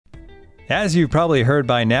As you've probably heard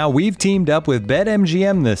by now, we've teamed up with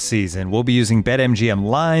BetMGM this season. We'll be using BetMGM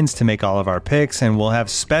lines to make all of our picks, and we'll have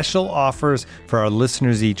special offers for our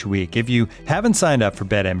listeners each week. If you haven't signed up for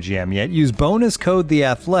BetMGM yet, use bonus code The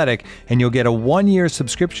Athletic, and you'll get a 1-year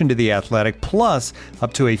subscription to The Athletic, plus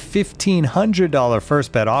up to a $1,500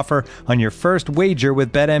 first bet offer on your first wager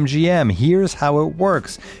with BetMGM. Here's how it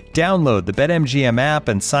works. Download the BetMGM app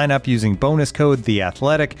and sign up using bonus code The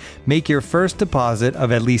Athletic. Make your first deposit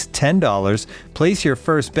of at least $10. Place your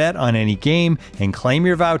first bet on any game and claim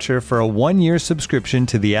your voucher for a 1-year subscription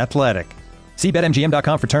to The Athletic. See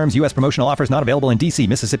BetMGM.com for terms. U.S. promotional offers not available in D.C.,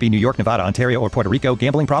 Mississippi, New York, Nevada, Ontario, or Puerto Rico.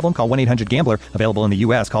 Gambling problem? Call 1-800-GAMBLER. Available in the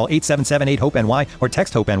U.S. Call 877-8-HOPE-NY or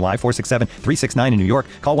text HOPE-NY 467-369 in New York.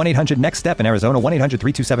 Call 1-800-NEXT-STEP in Arizona.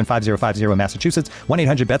 1-800-327-5050 in Massachusetts.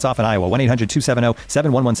 1-800-BETS-OFF in Iowa.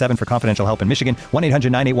 1-800-270-7117 for confidential help in Michigan.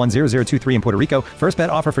 1-800-981-0023 in Puerto Rico. First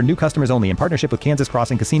bet offer for new customers only in partnership with Kansas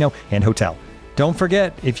Crossing Casino and Hotel. Don't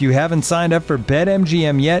forget, if you haven't signed up for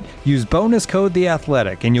BetMGM yet, use bonus code The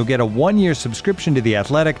Athletic, and you'll get a 1-year subscription to The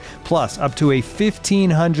Athletic, plus up to a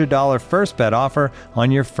 $1,500 first bet offer on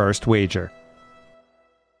your first wager.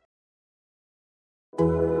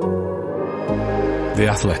 The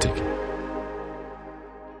Athletic.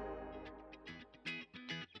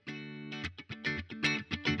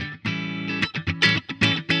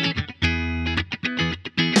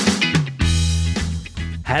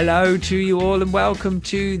 Hello to you all and welcome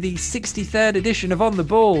to the 63rd edition of On the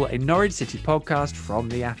Ball, a Norwich City podcast from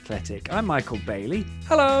The Athletic. I'm Michael Bailey.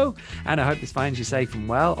 Hello. And I hope this finds you safe and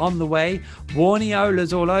well. On the way,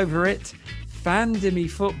 Warniola's all over it. Fandemy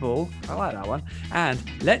football. I like that one. And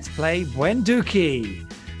let's play Buenduki.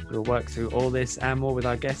 We'll work through all this and more with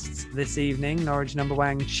our guests this evening. Norwich number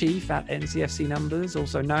one chief at NCFC Numbers,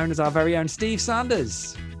 also known as our very own Steve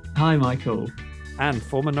Sanders. Hi, Michael. And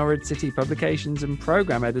former Norwich City publications and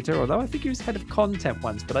programme editor, although I think he was head of content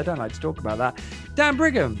once, but I don't like to talk about that. Dan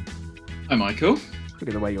Brigham. Hi, Michael. Look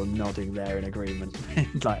at the way you're nodding there in agreement.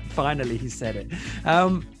 Like, finally he said it.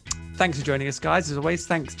 Thanks for joining us, guys. As always,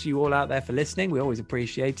 thanks to you all out there for listening. We always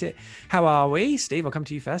appreciate it. How are we? Steve, I'll come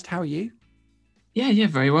to you first. How are you? Yeah,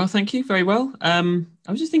 very well. Thank you. Very well. I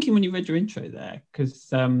was just thinking when you read your intro there, because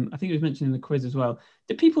I think it was mentioned in the quiz as well.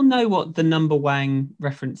 Do people know what the number Wang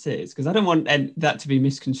reference is? Because I don't want that to be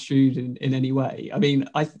misconstrued in any way. I mean,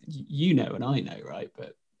 you know and I know, right?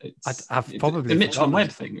 But I've probably the Mitchell and Webb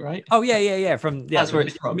thing, right? Oh yeah. That's where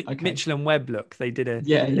it's from. Okay. Mitchell and Webb. Look, they did a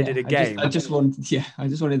a game. I just wanted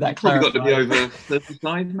that. Probably got to be over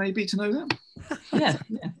 35, maybe, to know that. Yeah.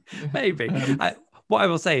 Maybe. What I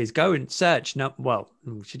will say is go and search.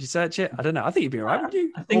 Should you search it? I don't know. I think you'd be all right, would you?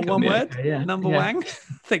 I think one word, okay, yeah. number Wang. I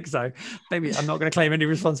think so. Maybe I'm not going to claim any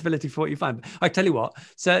responsibility for what you find. But I tell you what,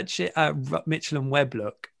 search it Mitchell and Webb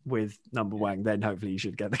look with number Wang. Then hopefully you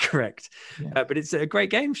should get the correct. Yeah. But it's a great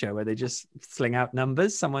game show where they just sling out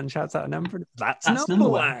numbers. Someone shouts out a number. That's number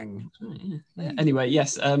Wang. Yeah. Anyway,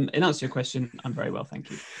 yes. In answer to your question, I'm very well, thank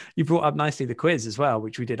you. You brought up nicely the quiz as well,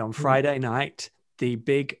 which we did on Friday night. The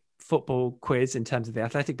big football quiz in terms of The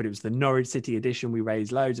Athletic, but it was the Norwich City edition. We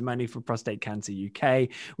raised loads of money for Prostate Cancer UK.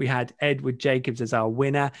 We had Edward Jacobs as our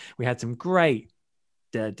winner. We had some great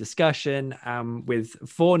discussion with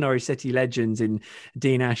 4 Norwich City legends in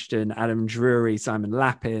Dean Ashton, Adam Drury, Simon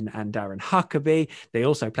Lappin and Darren Huckabee. They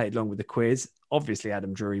also played along with the quiz. Obviously,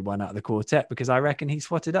 Adam Drury won out of the quartet because I reckon he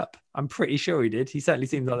swatted up. I'm pretty sure he did. He certainly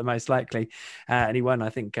seemed like the most likely. And he won,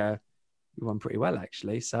 I think, he won pretty well,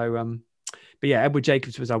 actually. So, but yeah, Edward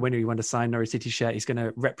Jacobs was our winner. He won a signed Norwich City shirt. He's going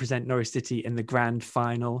to represent Norwich City in the grand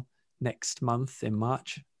final next month in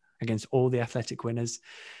March against all the Athletic winners.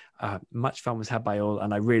 Much fun was had by all,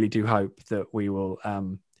 and I really do hope that we will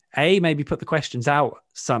maybe put the questions out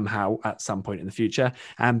somehow at some point in the future,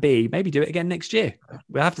 and B, maybe do it again next year.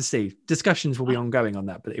 We'll have to see. Discussions will be ongoing on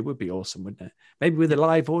that, but it would be awesome, wouldn't it? Maybe with a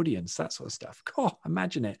live audience, that sort of stuff. God,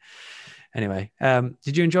 imagine it. Anyway,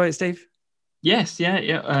 did you enjoy it, Steve? Yes, yeah.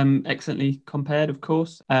 Excellently compared, of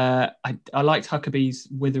course. I liked Huckabee's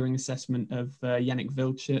withering assessment of Yannick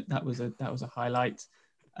Vilchet. That was a highlight,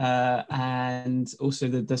 and also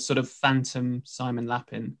the sort of phantom Simon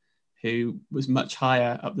Lappin, who was much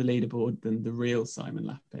higher up the leaderboard than the real Simon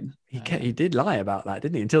Lappin. He did lie about that,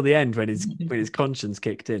 didn't he? Until the end, when his conscience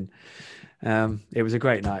kicked in. It was a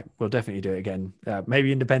great night. We'll definitely do it again,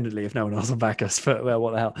 maybe independently if no one else will back us. But well,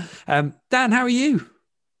 what the hell? Dan, how are you?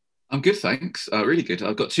 I'm good, thanks. Really good.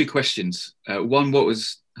 I've got 2 questions. One, what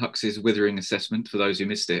was Hux's withering assessment for those who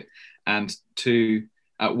missed it? And 2,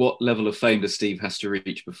 at what level of fame does Steve has to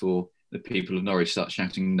reach before the people of Norwich start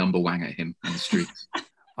shouting number Wang at him in the streets?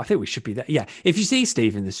 I think we should be there. Yeah. If you see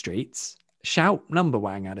Steve in the streets, shout number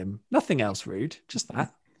Wang at him. Nothing else rude, just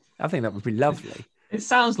that. I think that would be lovely. It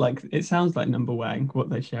sounds like number wang what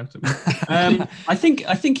they shout at me. I think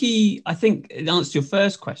in answer to your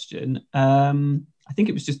first question, I think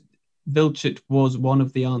it was just Vilchet was one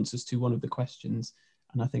of the answers to one of the questions,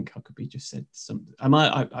 and I think Huckabee just said something.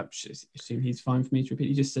 I assume he's fine for me to repeat.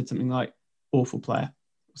 He just said something like "awful player"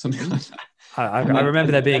 or something like that. I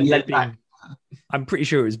remember there being. I'm pretty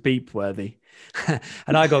sure it was beep worthy,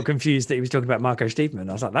 and I got confused that he was talking about Marco Stiepermann.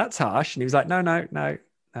 I was like, "That's harsh," and he was like, "No."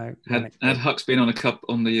 Had Hux been on a cup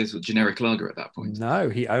on the years with generic lager at that point? No,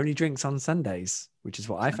 he only drinks on Sundays, which is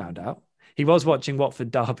what I found out. He was watching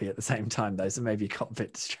Watford Derby at the same time, though, so maybe he got a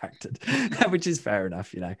bit distracted, which is fair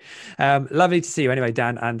enough, you know. Lovely to see you anyway,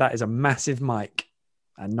 Dan, and that is a massive mic,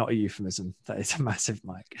 and not a euphemism. That is a massive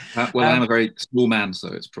mic. Well, I am a very small man,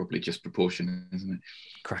 so it's probably just proportionate, isn't it?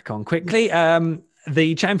 Crack on quickly.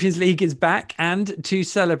 The Champions League is back, and to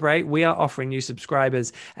celebrate, we are offering new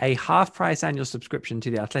subscribers a half-price annual subscription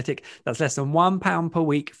to The Athletic. That's less than £1 per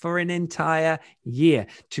week for an entire year.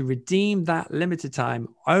 To redeem that limited time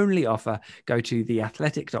only offer, go to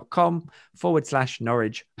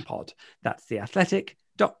theathletic.com/Norwich pod. That's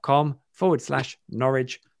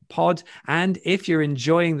theathletic.com/Norwich pod. And if you're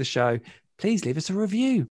enjoying the show, please leave us a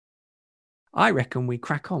review. I reckon we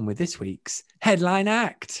crack on with this week's headline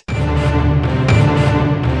act.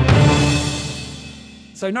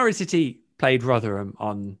 So Norwich City played Rotherham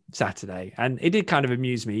on Saturday, and it did kind of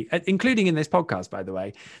amuse me, including in this podcast, by the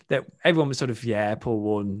way, that everyone was sort of, Paul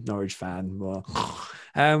Warne, Norwich fan. Well,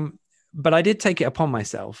 but I did take it upon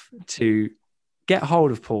myself to get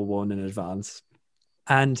hold of Paul Warne in advance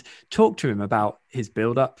and talk to him about his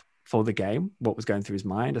build-up for the game, what was going through his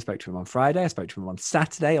mind. I spoke to him on Friday. I spoke to him on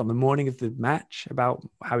Saturday, on the morning of the match, about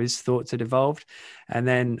how his thoughts had evolved. And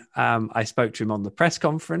then I spoke to him on the press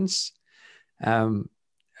conference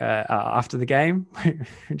after the game,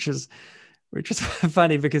 which was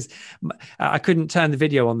funny because I couldn't turn the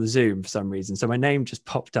video on the Zoom for some reason. So my name just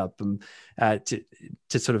popped up and to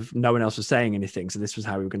sort of no one else was saying anything. So this was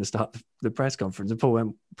how we were going to start the press conference. And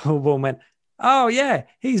Paul Warne went, "Oh yeah,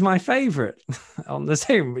 he's my favorite," on the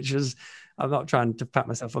Zoom, which was, I'm not trying to pat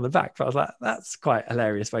myself on the back, but I was like, that's quite a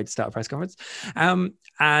hilarious way to start a press conference.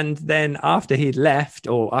 And then after he'd left,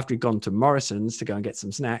 or after he'd gone to Morrison's to go and get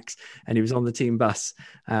some snacks, and he was on the team bus,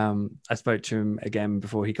 I spoke to him again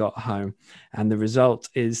before he got home. And the result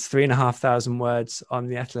is 3,500 words on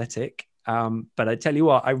The Athletic. But I tell you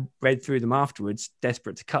what, I read through them afterwards,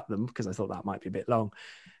 desperate to cut them because I thought that might be a bit long.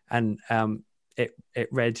 And it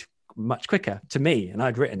read much quicker to me, and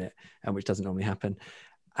I'd written it, which doesn't normally happen.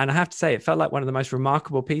 And I have to say, it felt like one of the most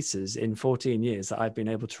remarkable pieces in 14 years that I've been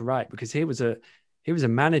able to write, because he was a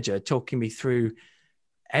manager talking me through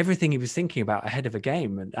everything he was thinking about ahead of a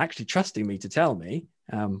game and actually trusting me to tell me,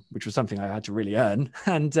 which was something I had to really earn.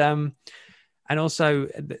 And also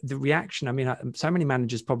the reaction. I mean, so many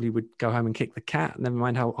managers probably would go home and kick the cat, never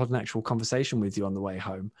mind hold an actual conversation with you on the way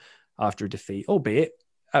home after a defeat, albeit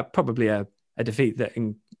probably a defeat that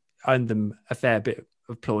earned them a fair bit of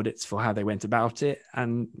plaudits for how they went about it.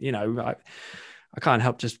 And, you know, I can't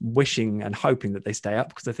help just wishing and hoping that they stay up,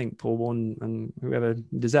 because I think Paul Warne and whoever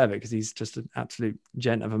deserve it, because he's just an absolute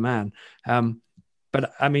gent of a man.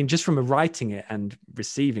 But I mean, just from writing it and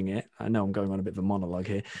receiving it, I know I'm going on a bit of a monologue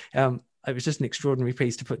here. It was just an extraordinary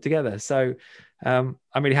piece to put together. So I'm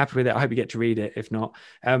really happy with it. I hope you get to read it. If not,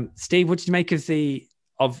 Steve, what did you make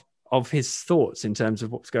of his thoughts in terms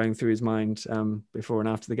of what's going through his mind before and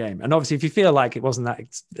after the game? And obviously, if you feel like it wasn't that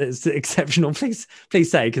exceptional, please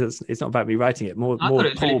say, because it's not about me writing it. More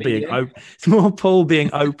Paul being open. It's more Paul being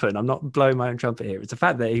open. I'm not blowing my own trumpet here. It's the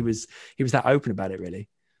fact that he was that open about it, really.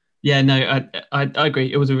 Yeah, no, I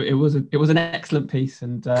agree. It was an excellent piece,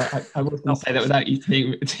 and I was going to say that without you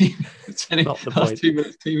spending the last 2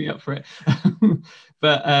 minutes teaming up for it.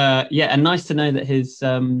 But and nice to know that his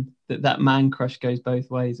that man crush goes both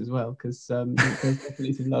ways as well, because there's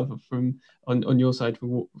definitely some love on your side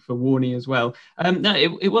for Warney as well. No,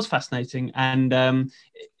 it was fascinating, and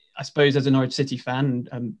I suppose as a Norwich City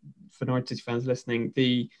fan, for Norwich City fans listening,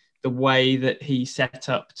 the way that he set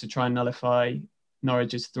up to try and nullify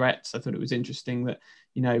Norwich's threats, I thought it was interesting that,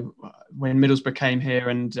 you know, when Middlesbrough came here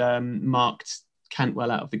and marked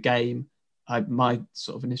Cantwell out of the game, my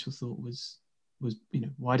sort of initial thought was, you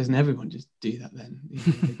know, why doesn't everyone just do that then?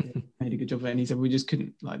 He made a good job of it, and he said we just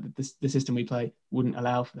couldn't, like, the system we play wouldn't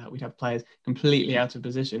allow for that. We'd have players completely out of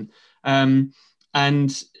position, and I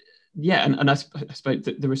suppose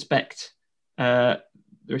the respect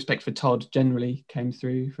for Todd generally came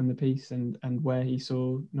through from the piece, and where he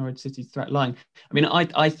saw Norwich City's threat lying. I mean,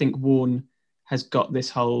 I think Warne has got this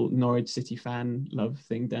whole Norwich City fan love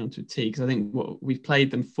thing down to a T, because I think we've played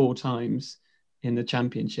them 4 times in the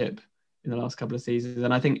Championship in the last couple of seasons.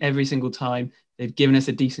 And I think every single time they've given us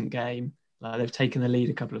a decent game, like they've taken the lead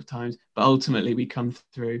a couple of times, but ultimately we come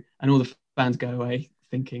through and all the fans go away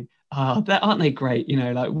thinking, aren't they great? You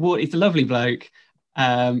know, like, what? He's a lovely bloke.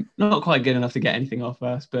 Not quite good enough to get anything off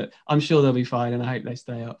us, but I'm sure they'll be fine, and I hope they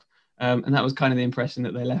stay up. And that was kind of the impression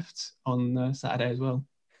that they left on Saturday as well.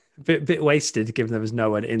 Bit wasted, given there was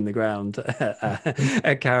no one in the ground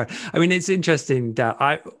at Carrow. I mean, it's interesting that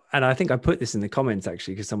I think I put this in the comments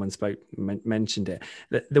actually, because someone mentioned it.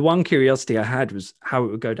 The one curiosity I had was how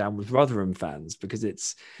it would go down with Rotherham fans, because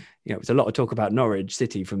it's a lot of talk about Norwich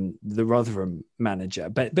City from the Rotherham manager,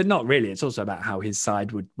 but not really. It's also about how his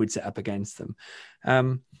side would set up against them.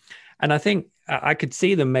 And I think I could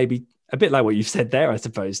see them maybe a bit like what you've said there, I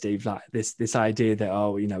suppose, Steve, like this idea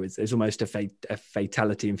that, it's almost a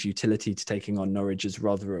fatality and futility to taking on Norwich as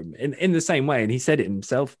Rotherham in the same way. And he said it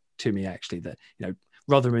himself to me, actually, that,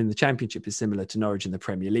 Rotherham in the Championship is similar to Norwich in the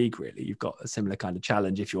Premier League, really. You've got a similar kind of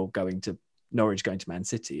challenge if you're going to Norwich going to Man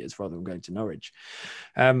City as Rotherham going to Norwich.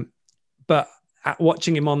 But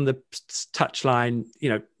watching him on the touchline,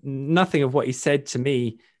 nothing of what he said to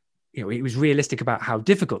me, he was realistic about how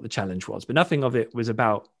difficult the challenge was, but nothing of it was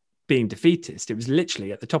about being defeatist. It was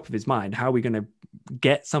literally at the top of his mind, how are we going to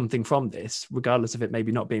get something from this, regardless of it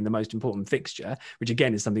maybe not being the most important fixture, which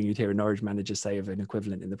again is something you'd hear a Norwich manager say of an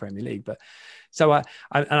equivalent in the Premier League. But so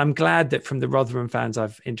I'm glad that from the Rotherham fans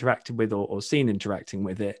I've interacted with or seen interacting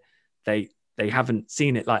with it, they haven't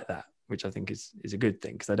seen it like that, which I think is a good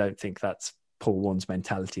thing, because I don't think that's Paul Warne's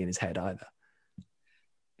mentality in his head either.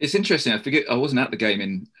 It's interesting. I wasn't at the game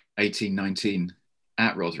in 18-19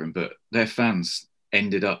 at Rotherham, but their fans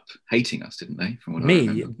ended up hating us, didn't they? From what I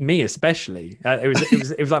remember. Me especially.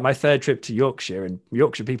 It was like my third trip to Yorkshire, and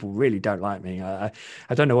Yorkshire people really don't like me. I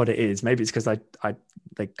don't know what it is. Maybe it's because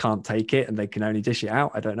they can't take it and they can only dish it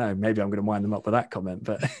out. I don't know. Maybe I'm going to wind them up with that comment.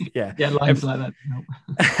 But yeah, lines like that.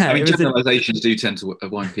 I mean, generalizations do tend to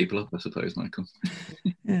wind people up, I suppose, Michael.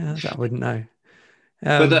 Yeah, I wouldn't know.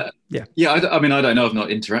 I mean, I don't know. I've not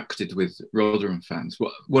interacted with Rotherham fans.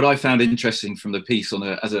 What I found interesting from the piece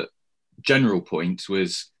as a general point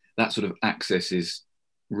was that sort of access is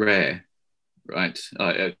rare, right?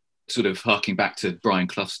 Sort of harking back to Brian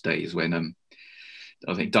Clough's days when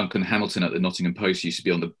I think Duncan Hamilton at the Nottingham Post used to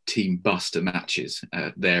be on the team bus to matches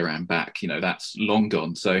there and back. That's long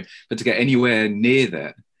gone. So, but to get anywhere near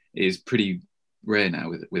that is pretty rare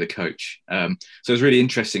now with a coach. So it was really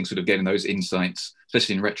interesting sort of getting those insights,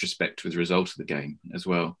 especially in retrospect with the result of the game as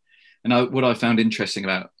well. And what I found interesting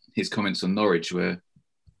about his comments on Norwich were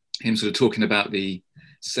him sort of talking about the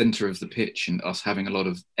centre of the pitch and us having a lot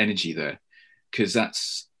of energy there, because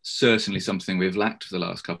that's certainly something we've lacked for the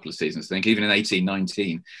last couple of seasons. I think even in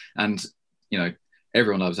 18-19, and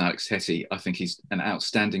everyone loves Alex Tettey. I think he's an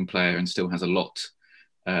outstanding player and still has a lot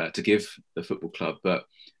to give the football club. But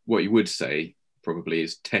what you would say probably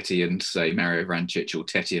is Tettey and say Mario Vrancic or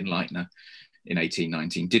Tettey and Leitner in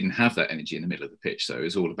 18-19 didn't have that energy in the middle of the pitch. So it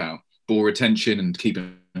was all about ball retention and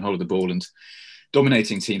keeping hold of the ball and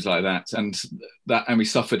dominating teams like that, and we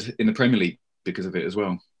suffered in the Premier League because of it as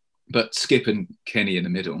well. But Skip and Kenny in the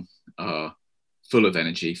middle are full of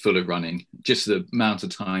energy, full of running. Just the amount of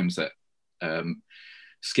times that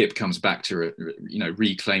Skip comes back to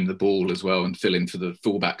reclaim the ball as well and fill in for the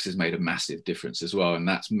fullbacks has made a massive difference as well, and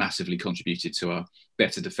that's massively contributed to our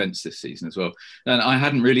better defence this season as well. And I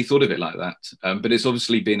hadn't really thought of it like that, but it's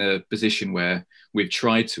obviously been a position where we've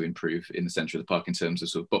tried to improve in the centre of the park in terms of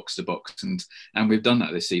sort of box to box, and we've done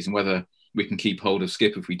that this season. Whether we can keep hold of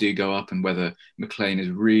Skip if we do go up, and whether McLean is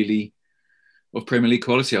really of Premier League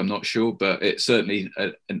quality, I'm not sure, but it's certainly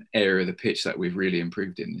an area of the pitch that we've really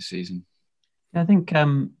improved in this season. I think I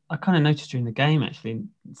kind of noticed during the game, actually,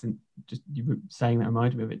 just you were saying that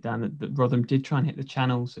reminded me of it, Dan, that Rotherham did try and hit the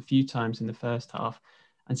channels a few times in the first half,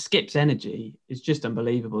 and Skip's energy is just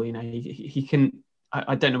unbelievable. He can,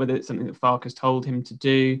 I don't know whether it's something that Farke's told him to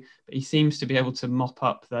do, but he seems to be able to mop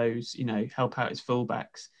up those, help out his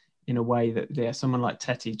fullbacks in a way that someone like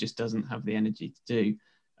Tettey just doesn't have the energy to do.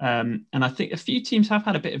 And I think a few teams have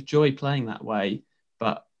had a bit of joy playing that way,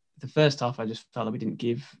 but the first half, I just felt that we didn't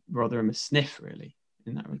give Rotherham a sniff, really,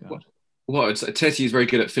 in that regard. Well, Tettey is very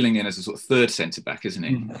good at filling in as a sort of third centre-back, isn't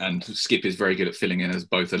he? Mm. And Skip is very good at filling in as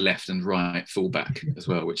both a left and right full-back as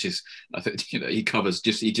well, which is, I think,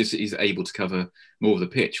 he's able to cover more of the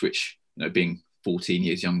pitch, which, being 14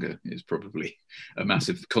 years younger is probably a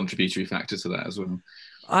massive contributory factor to that as well.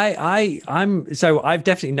 I've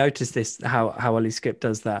definitely noticed this, how Ollie Skip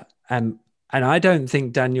does that. And I don't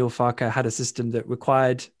think Daniel Farke had a system that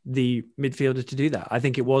required the midfielder to do that. I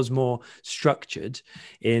think it was more structured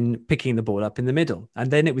in picking the ball up in the middle.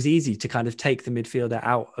 And then it was easy to kind of take the midfielder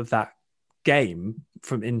out of that game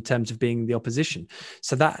from in terms of being the opposition.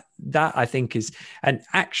 So that I think is, and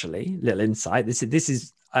actually, little insight, this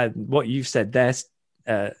is what you've said there.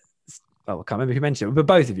 I can't remember who mentioned it, but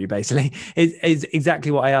both of you basically is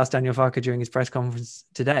exactly what I asked Daniel Farke during his press conference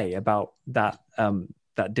today about that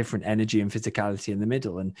different energy and physicality in the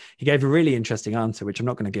middle. And he gave a really interesting answer, which I'm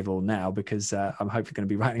not going to give all now because I'm hopefully going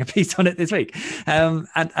to be writing a piece on it this week.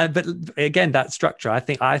 But again, that structure, I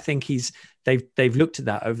think they've looked at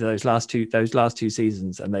that over those last two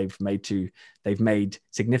seasons, and they've made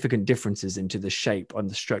significant differences into the shape and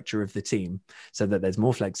the structure of the team, so that there's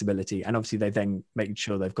more flexibility. And obviously they've then made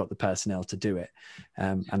sure they've got the personnel to do it.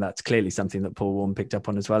 And that's clearly something that Paul Warne picked up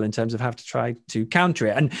on as well, in terms of how to try to counter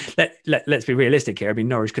it. And let's be realistic here. I mean,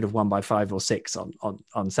 Norwich could have won by 5 or 6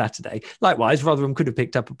 on Saturday. Likewise, Rotherham could have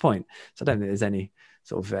picked up a point. So I don't think there's any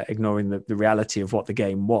sort of ignoring the reality of what the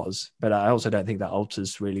game was. But I also don't think that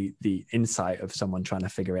alters really the insight of someone trying to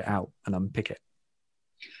figure it out and unpick it.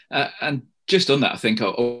 And just on that, I think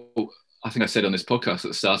I said on this podcast at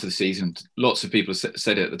the start of the season, lots of people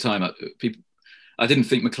said it at the time. I didn't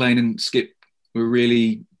think McLean and Skip were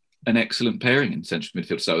really an excellent pairing in central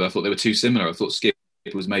midfield. So I thought they were too similar. I thought Skip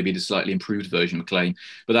was maybe the slightly improved version of McLean,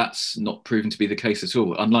 but that's not proven to be the case at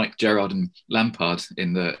all. Unlike Gerrard and Lampard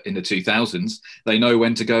in the 2000s, they know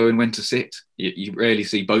when to go and when to sit. You rarely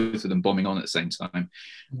see both of them bombing on at the same time.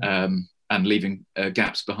 And leaving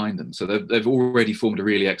gaps behind them. So they've already formed a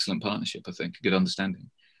really excellent partnership, I think, a good understanding.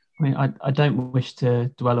 I mean, I don't wish to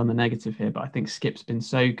dwell on the negative here, but I think Skip's been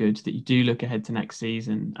so good that you do look ahead to next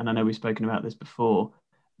season, and I know we've spoken about this before,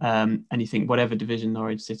 and you think whatever division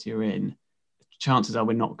Norwich City are in, chances are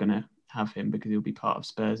we're not going to have him because he'll be part of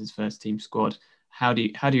Spurs' first team squad. How do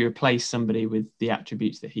you replace somebody with the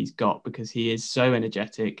attributes that he's got? Because he is so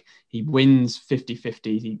energetic. He wins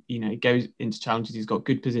 50-50. He goes into challenges. He's got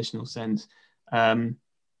good positional sense. I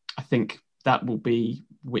think that will be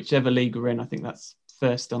whichever league we're in. I think that's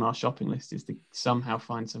first on our shopping list, is to somehow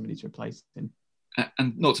find somebody to replace him.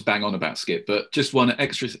 And not to bang on about Skip, but just one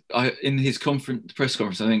extra. In his press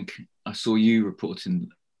conference, I think I saw you reporting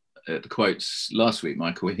the quotes last week,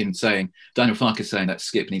 Michael, him saying, Daniel Farke saying that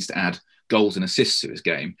Skip needs to add goals and assists to his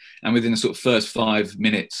game. And within the sort of first 5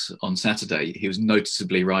 minutes on Saturday, he was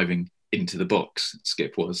noticeably arriving into the box,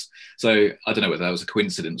 Skip was. So I don't know whether that was a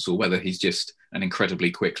coincidence or whether he's just an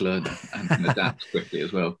incredibly quick learner and can adapt quickly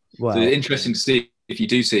as well. So interesting to see if you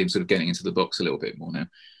do see him sort of getting into the box a little bit more now.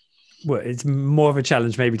 Well, it's more of a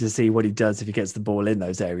challenge maybe to see what he does if he gets the ball in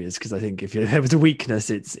those areas, because I think if there was a weakness,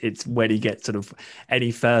 it's when he gets sort of any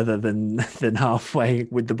further than halfway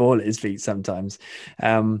with the ball at his feet sometimes.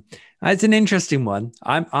 It's an interesting one.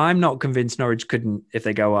 I'm not convinced Norwich couldn't, if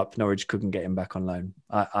they go up, Norwich couldn't get him back on loan.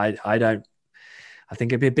 I don't. I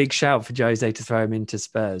think it'd be a big shout for Jose to throw him into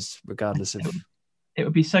Spurs, regardless of. It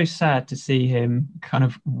would be so sad to see him kind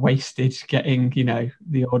of wasted, getting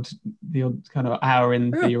the odd kind of hour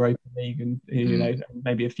in the Europa League, and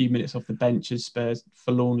maybe a few minutes off the bench as Spurs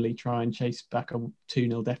forlornly try and chase back a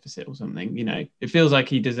 2-0 deficit or something. It feels like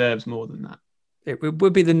he deserves more than that. It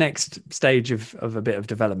would be the next stage of a bit of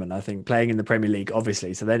development, I think, playing in the Premier League,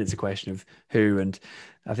 obviously. So then it's a question of who, and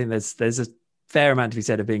I think there's a fair amount to be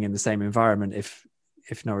said of being in the same environment if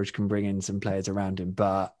Norwich can bring in some players around him,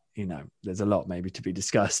 but. There's a lot maybe to be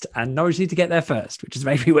discussed, and Norwich need to get there first, which is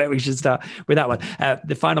maybe where we should start with that one.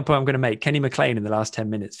 The final point I'm going to make, Kenny McLean in the last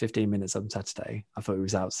 15 minutes on Saturday, I thought he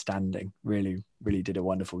was outstanding. Really, really did a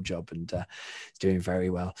wonderful job, and he's doing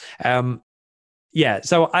very well.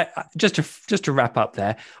 So I just to wrap up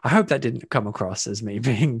there, I hope that didn't come across as me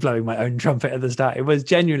blowing my own trumpet at the start. It was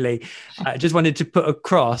genuinely, I just wanted to put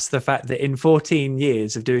across the fact that in 14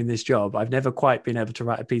 years of doing this job, I've never quite been able to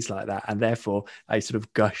write a piece like that. And therefore I sort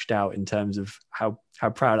of gushed out in terms of how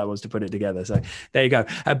proud I was to put it together. So there you go.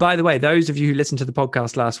 By the way, those of you who listened to the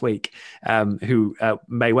podcast last week, who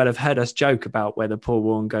may well have heard us joke about whether Paul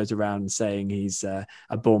Warne goes around saying he's a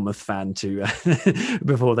Bournemouth fan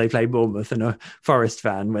before they play Bournemouth, and a Forest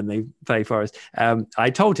fan when they play Forest. I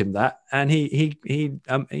told him that, and he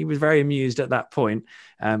was very amused at that point.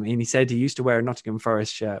 And he said he used to wear a Nottingham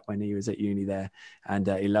Forest shirt when he was at uni there, and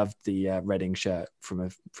he loved the Reading shirt from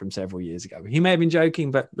several years ago. He may have been joking,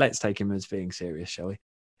 but let's take him as being serious, shall we?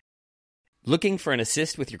 Looking for an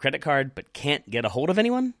assist with your credit card but can't get a hold of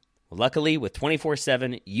anyone? Well, luckily, with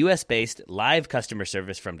 24/7 US-based live customer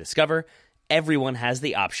service from Discover, everyone has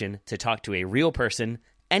the option to talk to a real person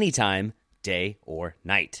anytime, day or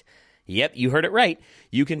night. Yep, you heard it right.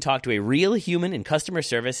 You can talk to a real human in customer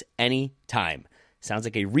service anytime. Sounds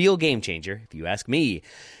like a real game changer, if you ask me.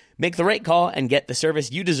 Make the right call and get the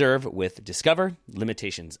service you deserve with Discover.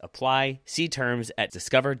 Limitations apply. See terms at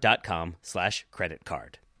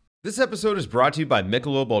discover.com/creditcard. This episode is brought to you by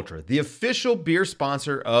Michelob Ultra, the official beer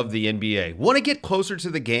sponsor of the NBA. Want to get closer to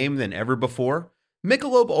the game than ever before?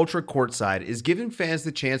 Michelob Ultra Courtside is giving fans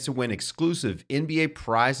the chance to win exclusive NBA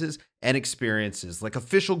prizes and experiences like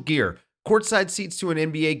official gear, courtside seats to an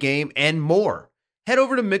NBA game, and more. Head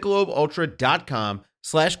over to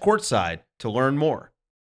MichelobUltra.com/courtside to learn more.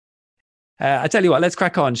 I tell you what, let's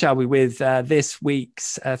crack on, shall we, with this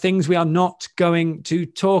week's things we are not going to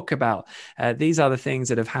talk about. These are the things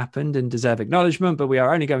that have happened and deserve acknowledgement, but we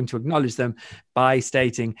are only going to acknowledge them by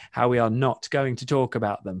stating how we are not going to talk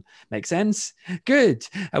about them. Make sense? Good.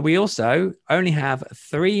 We also only have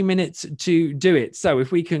 3 minutes to do it. So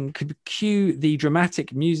if we can cue the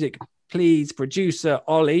dramatic music, please, producer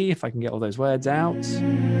Ollie, if I can get all those words out.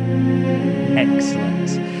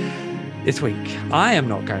 Excellent. This week, I am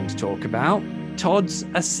not going to talk about Todd's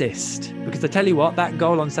assist, because I tell you what, that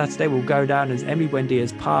goal on Saturday will go down as Emi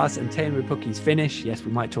Buendia's pass and Teemu Pukki's finish. Yes,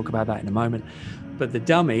 we might talk about that in a moment. But the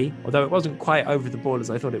dummy, although it wasn't quite over the ball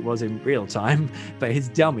as I thought it was in real time, but his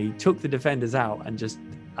dummy took the defenders out and just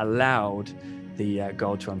allowed the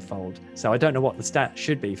goal to unfold. So I don't know what the stat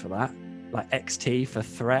should be for that, like XT for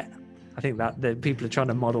threat. I think that the people are trying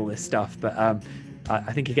to model this stuff, but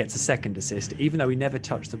I think he gets a second assist, even though he never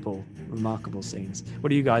touched the ball. Remarkable scenes.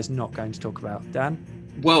 What are you guys not going to talk about, Dan?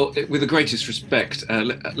 Well, with the greatest respect,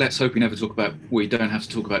 let's hope we never talk about. We don't have to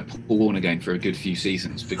talk about Paul Warne again for a good few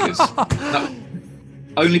seasons, because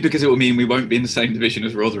only because it will mean we won't be in the same division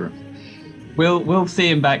as Rotherham. We'll see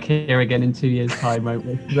him back here again in 2 years' time, won't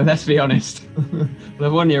we? But let's be honest. We'll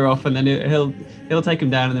have 1 year off, and then he'll take him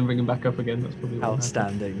down and then bring him back up again. That's probably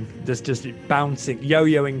outstanding. Just bouncing,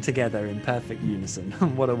 yo-yoing together in perfect unison.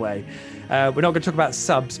 What a way. We're not going to talk about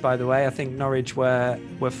subs, by the way. I think Norwich were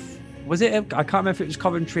was it? I can't remember if it was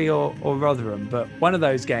Coventry or Rotherham, but one of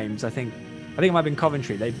those games, I think it might have been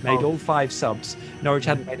Coventry. They made all 5 subs. Norwich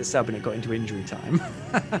hadn't made a sub, and it got into injury time,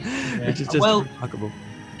 which is just remarkable.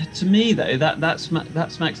 To me, though, that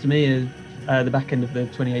smacks to me as the back end of the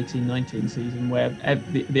 2018-19 season, where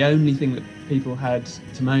the only thing that people had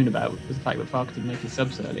to moan about was the fact that Farke didn't make his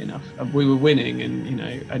subs early enough. We were winning,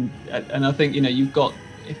 and I think you've got,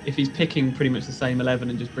 if he's picking pretty much the same 11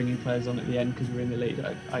 and just bringing players on at the end because we're in the lead,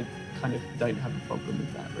 I kind of don't have a problem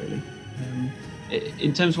with that, really.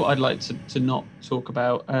 In terms of what I'd like to not talk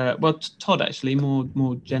about, Todd actually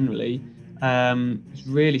more generally has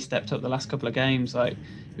really stepped up the last couple of games. Like,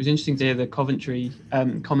 it was interesting to hear the Coventry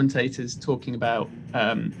commentators talking about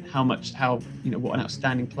what an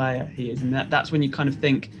outstanding player he is, and that's when you kind of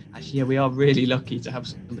think, actually, yeah, we are really lucky to have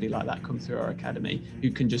somebody like that come through our academy who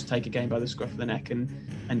can just take a game by the scruff of the neck and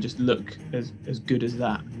just look as good as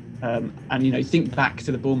that. And think back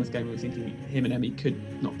to the Bournemouth game, we were thinking him and Emi could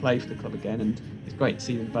not play for the club again, and it's great to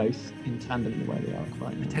see them both in tandem in the way they are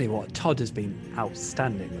right now. I tell you what, Todd has been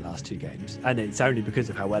outstanding the last 2 games, and it's only because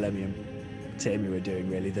of how well Emi and Teemu were doing,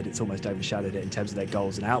 really, that it's almost overshadowed it in terms of their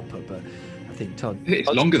goals and output. But I think Todd... It's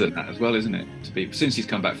longer than that as well, isn't it? Since he's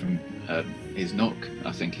come back from his knock,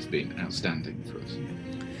 I think he's been outstanding for us.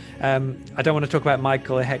 I don't want to talk about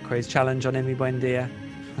Michael Ehekwe's challenge on Emi Buendia.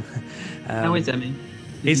 How is Emi?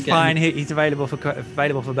 He's fine. He's available for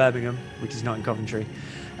Birmingham, which is not in Coventry.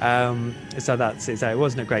 So that's it. So it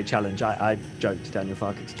wasn't a great challenge. I joked to Daniel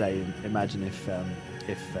Farke today. Imagine if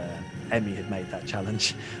Emi had made that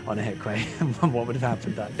challenge on Ehekwe, what would have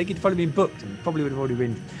happened? I think he'd probably been booked and probably would have already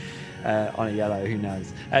been on a yellow. Who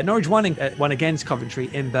knows? Norwich won against Coventry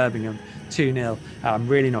in Birmingham 2-0. I'm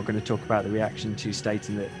really not going to talk about the reaction to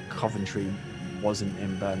stating that Coventry wasn't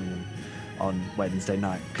in Birmingham on Wednesday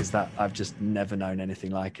night, because that I've just never known anything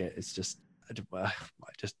like it. It's just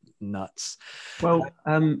nuts. Well,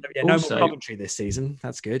 no more Coventry this season.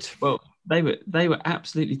 That's good. Well, they were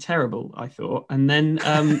absolutely terrible, I thought, and then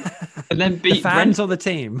and then beat the fans or the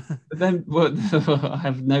team. Then I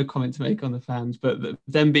have no comment to make on the fans, but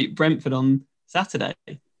then beat Brentford on Saturday,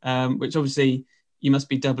 which obviously you must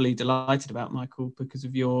be doubly delighted about, Michael, because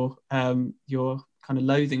of your kind of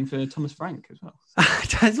loathing for Thomas Frank as well.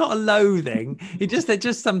 It's not a loathing. They're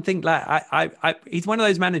just something like he's one of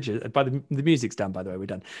those managers. By the music's done, by the way, we're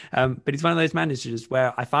done. But he's one of those managers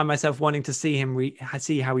where I find myself wanting to see him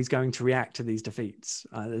see how he's going to react to these defeats.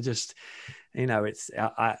 It's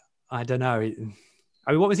I don't know.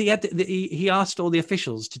 I mean, what was he had? He asked all the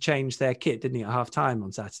officials to change their kit, didn't he, at half time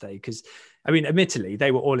on Saturday? Because, I mean, admittedly, they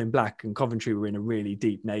were all in black and Coventry were in a really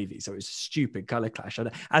deep navy. So it was a stupid colour clash.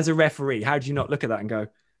 As a referee, how do you not look at that and go,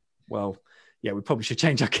 well, yeah, we probably should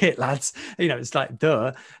change our kit, lads. It's like,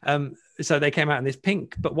 duh. So they came out in this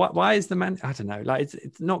pink, but why is the man? I don't know. Like,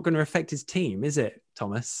 it's not going to affect his team, is it,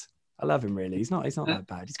 Thomas? I love him, really. He's not that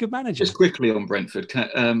bad. He's a good manager. Just quickly on Brentford,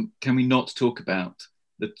 can we not talk about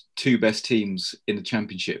the two best teams in the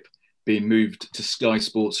Championship being moved to Sky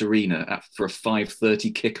Sports Arena for a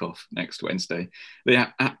 5:30 kickoff next Wednesday?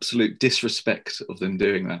 The absolute disrespect of them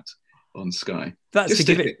doing that on Sky. That's just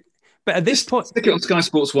to give it. But at this point, stick it on Sky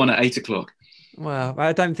Sports 1 at 8 o'clock. Well,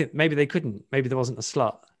 I don't think, maybe they couldn't. Maybe there wasn't a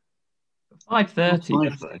slot.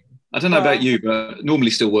 5:30. I don't know about you, but normally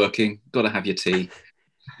still working. Got to have your tea.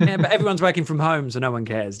 Yeah, but everyone's working from home, so no one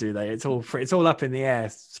cares, do they? It's all up in the air.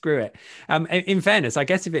 Screw it. In fairness, I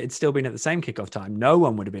guess if it had still been at the same kickoff time, no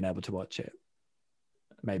one would have been able to watch it.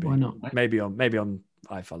 Maybe. Why not? Maybe on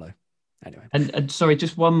iFollow. Anyway. And sorry,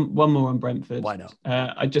 just one more on Brentford. Why not?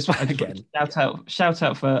 I just again shout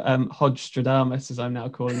out for Hodge Stradamus, as I'm now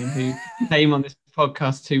calling him, who came on this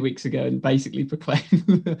podcast 2 weeks ago and basically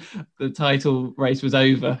proclaimed the title race was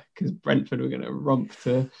over because Brentford were going to romp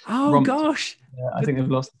to. Oh gosh! I think they've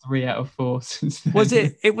lost 3 out of 4 since then. Was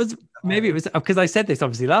it? It was maybe it was because I said this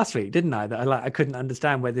obviously last week, didn't I? That I couldn't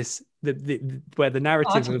understand where where the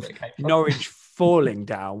narrative of Norwich falling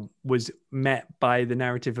down was met by the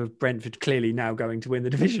narrative of Brentford clearly now going to win the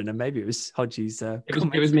division, and maybe it was Hodgie's. It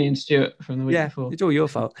was me and Stuart from the week before. It's all your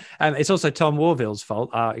fault. It's also Tom Warville's fault,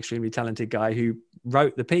 our extremely talented guy who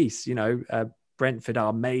wrote the piece. Brentford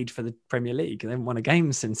are made for the Premier League. They haven't won a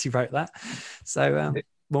game since he wrote that. So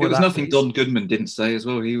it was nothing Don Goodman didn't say as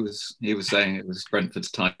well. He was saying it was Brentford's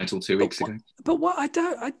title 2 weeks ago. But what I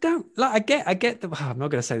don't like. I get the. I'm not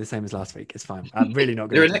going to say the same as last week. It's fine. I'm really not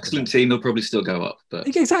going. They're an excellent team. They'll probably still go up. But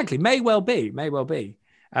exactly, may well be.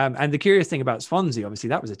 And the curious thing about Swansea, obviously,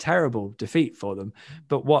 that was a terrible defeat for them.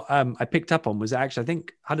 But what I picked up on was actually, I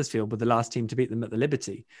think Huddersfield were the last team to beat them at the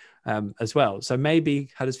Liberty as well. So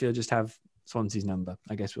maybe Huddersfield just have Swansea's number.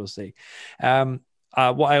 I guess we'll see. What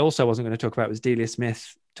I also wasn't going to talk about was Delia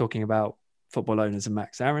Smith talking about football owners and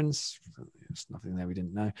Max Aarons. There's nothing there we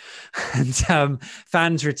didn't know. And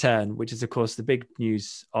fans return, which is, of course, the big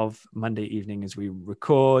news of Monday evening as we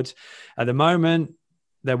record. At the moment,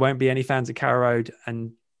 there won't be any fans at Carrow Road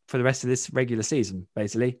and for the rest of this regular season,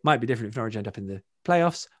 basically. Might be different if Norwich end up in the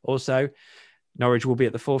playoffs. Also, Norwich will be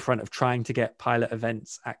at the forefront of trying to get pilot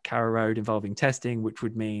events at Carrow Road involving testing, which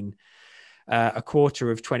would mean a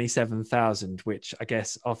quarter of 27,000, which I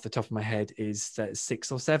guess off the top of my head is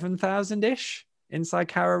 6,000 or 7,000-ish inside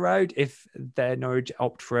Carrow Road if Norwich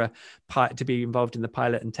opt for to be involved in the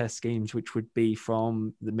pilot and test schemes, which would be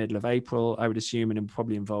from the middle of April, I would assume, and it would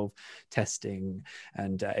probably involve testing,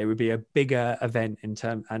 and it would be a bigger event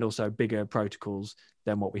and also bigger protocols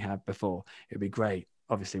than what we had before. It would be great,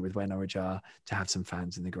 obviously, with where Norwich are, to have some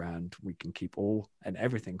fans in the ground. We can keep all and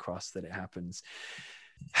everything crossed that it happens.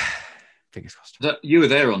 Fingers crossed. You were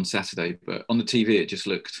there on Saturday, but on the TV it just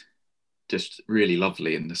looked really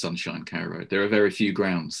lovely in the sunshine, Carrow Road. There are very few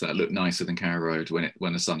grounds that look nicer than Carrow Road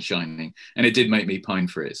when the sun's shining, and it did make me pine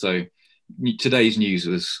for it. So today's news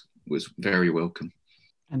was very welcome.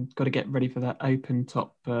 And got to get ready for that open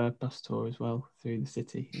top bus tour as well through the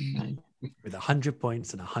city in May. With 100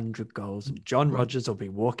 points and 100 goals, and John Rodgers will be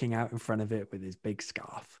walking out in front of it with his big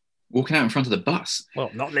scarf. Walking out in front of the bus?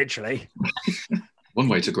 Well, not literally. One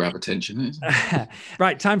way to grab attention, isn't it?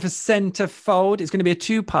 Right, time for Centrefold. It's going to be a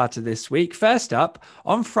two-parter this week. First up,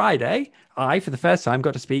 on Friday, I, for the first time,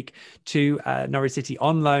 got to speak to Norwich City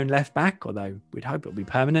on loan left-back, although we'd hope it'll be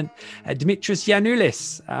permanent, Dimitris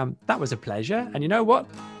Giannoulis. That was a pleasure. And you know what?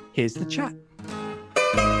 Here's the chat.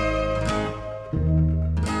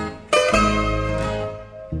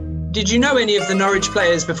 Did you know any of the Norwich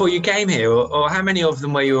players before you came here, or how many of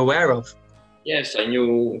them were you aware of? Yes, I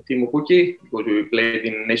knew Timo Pukki because we played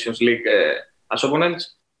in Nations League as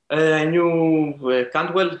opponents. I knew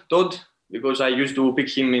Cantwell, Todd, because I used to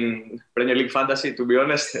pick him in Premier League Fantasy, to be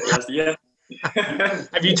honest, last year.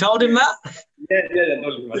 Have you told him that? Yeah, I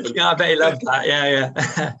told him. Yeah, I bet he loved that,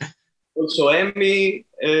 yeah. Also Emi,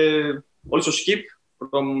 also Skip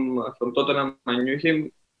from Tottenham, I knew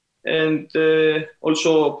him. And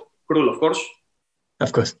also Krul, of course.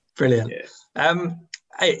 Of course, brilliant. Yeah.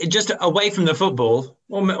 Just away from the football,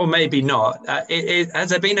 or maybe not, has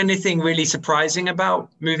there been anything really surprising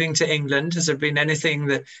about moving to England? Has there been anything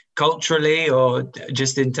that culturally or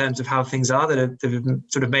just in terms of how things are that have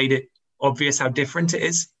sort of made it obvious how different it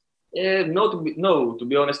is? No, to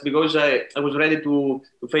be honest, because I was ready to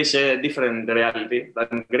face a different reality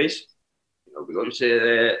than Greece. Because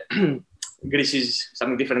Greece is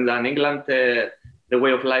something different than England. The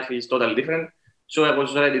way of life is totally different. So I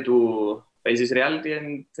was ready to face this reality,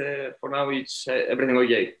 and for now it's everything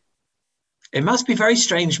okay. It must be very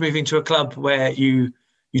strange moving to a club where you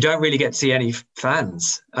don't really get to see any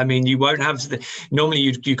fans. I mean, you won't have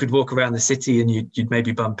normally you could walk around the city and you'd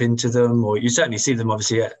maybe bump into them, or you certainly see them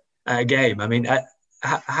obviously at a game. I mean,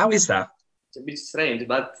 how is that? It's a bit strange,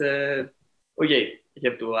 but okay, you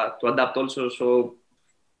have to adapt also, so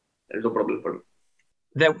there's no problem for me.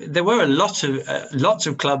 There were lots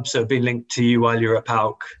of clubs that have been linked to you while you were at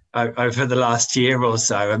PAOK over the last year or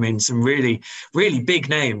so. I mean, some really, really big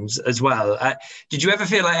names as well. Did you ever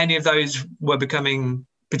feel like any of those were becoming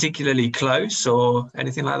particularly close or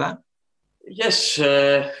anything like that? Yes,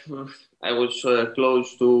 I was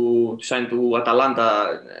close to sign to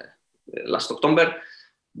Atalanta last October,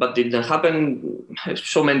 but it didn't happen.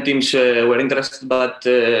 So many teams were interested, but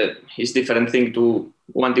it's different thing to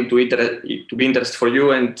want him to be interested for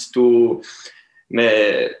you and to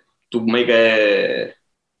make an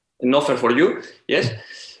offer for you. Yes.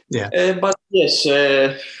 Yeah. But yes,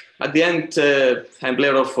 at the end, I'm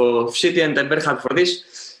player of City, and I'm very happy for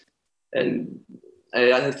this. And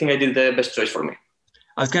I think I did the best choice for me.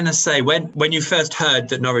 I was going to say, when you first heard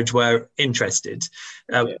that Norwich were interested,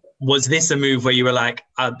 was this a move where you were like,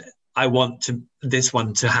 I want this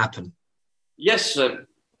one to happen? Yes,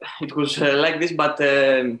 it was like this, but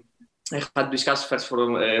I had discussed first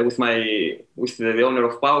with the owner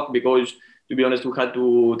of PAOK, because to be honest, we had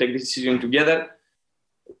to take this decision together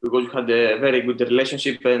because we had a very good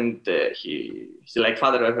relationship, and he's like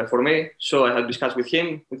father for me. So I had discussed with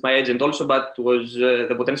him, with my agent also, but was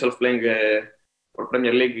the potential of playing for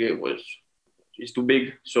Premier League is too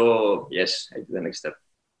big. So yes, I did the next step.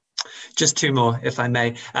 Just two more, if I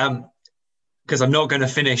may. Because I'm not going to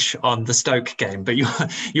finish on the Stoke game, but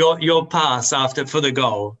your pass for the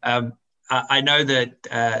goal. I know that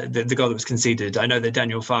the goal that was conceded. I know that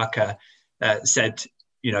Daniel Farke said,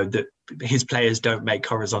 that his players don't make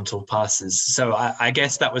horizontal passes. So I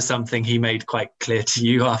guess that was something he made quite clear to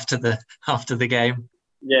you after the game.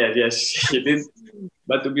 Yeah, yes, he did.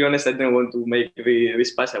 But to be honest, I didn't want to make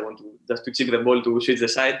this pass. I want just to chip the ball to switch the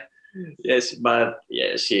side. Yes, but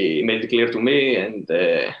yes, he made it clear to me, and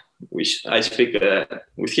I speak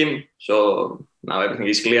with him. So now everything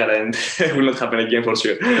is clear, and it will not happen again for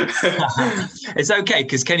sure. It's okay,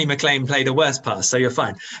 because Kenny McLean played a worse pass, so you're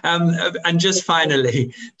fine. And just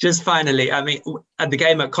finally, I mean, at the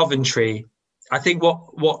game at Coventry, I think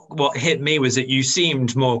what hit me was that you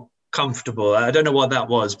seemed more comfortable. I don't know what that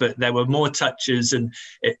was, but there were more touches, and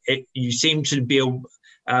you seemed to be you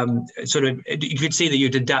could see that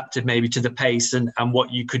you'd adapted maybe to the pace and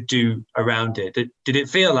what you could do around it. Did it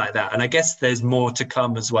feel like that? And I guess there's more to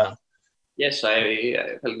come as well. Yes,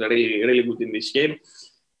 I felt really, really good in this game.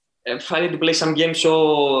 I need to play some games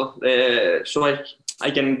so I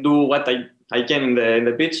can do what I can in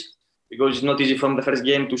the pitch, because it's not easy from the first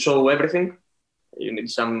game to show everything. You need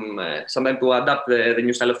some time to adapt the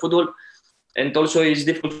new style of football, and also it's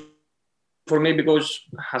difficult for me because,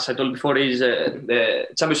 as I told before, the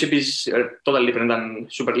Championship is totally different than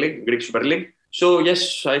Super League, Greek Super League. So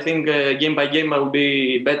yes, I think game by game I will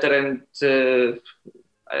be better, and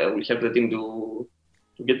I will help the team to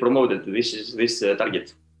get promoted. This is this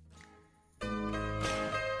target.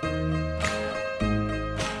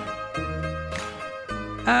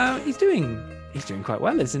 He's doing quite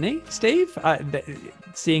well, isn't he, Steve?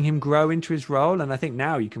 Seeing him grow into his role, and I think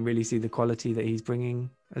now you can really see the quality that he's bringing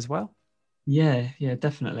as well. Yeah,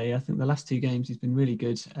 definitely. I think the last two games he's been really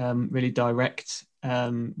good, really direct,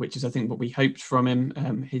 which is I think what we hoped from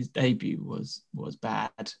him. His debut was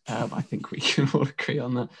bad. I think we can all agree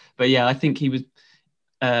on that. But yeah, I think he was.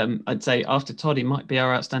 I'd say after Todd, he might be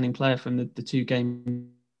our outstanding player from the two games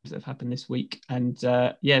that have happened this week, and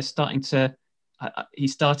he's starting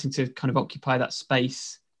to kind of occupy that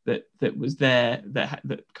space that was there that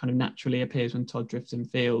kind of naturally appears when Todd drifts in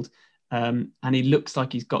field. And he looks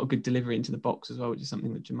like he's got a good delivery into the box as well, which is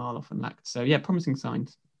something that Jamal often lacked. So yeah, promising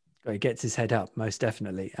signs. He gets his head up, most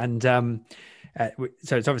definitely. And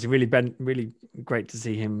so it's obviously really been really great to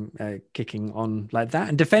see him kicking on like that.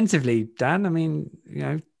 And defensively, Dan, I mean,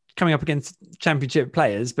 coming up against Championship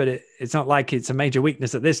players, but it's not like it's a major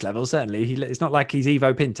weakness at this level. Certainly, it's not like he's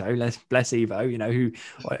Ivo Pinto. Bless Ivo, who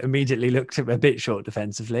immediately looked a bit short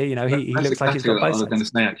defensively. He looks exactly like he's got both I was sides. going to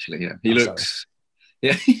say, actually, yeah, he looks. Sorry.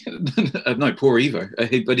 Yeah, no, poor Ivo.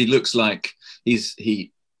 But he looks like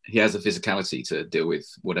he has a physicality to deal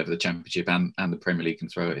with whatever the Championship and the Premier League can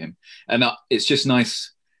throw at him. And it's just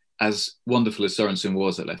nice, as wonderful as Sorensen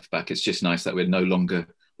was at left back, it's just nice that we're no longer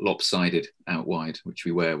lopsided out wide, which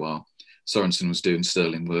we were while Sorensen was doing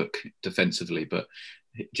sterling work defensively. But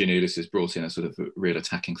Giannoulis has brought in a sort of real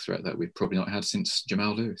attacking threat that we've probably not had since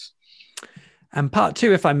Jamal Lewis. And part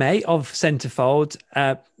two, if I may, of Centerfold,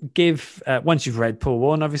 once you've read Paul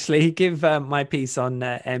Warne, obviously, give my piece on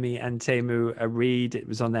Emi and Teemu a read. It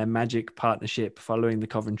was on their magic partnership following the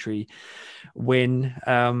Coventry win.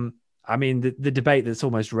 I mean, the debate that's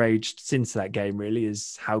almost raged since that game really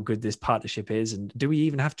is how good this partnership is. And do we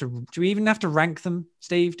even have to rank them,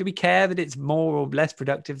 Steve? Do we care that it's more or less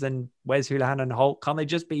productive than Wes Hoolahan and Holt? Can't they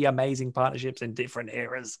just be amazing partnerships in different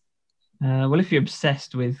eras? Well, if you're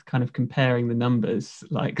obsessed with kind of comparing the numbers,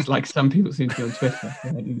 like some people seem to be on Twitter,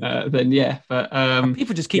 then yeah. But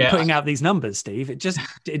people just keep putting out these numbers, Steve. It just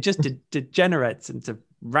degenerates into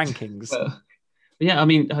rankings. Yeah, I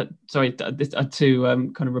mean, sorry to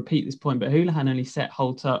kind of repeat this point, but Hoolahan only set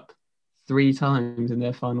Holt up 3 times in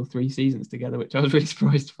their final 3 seasons together, which I was really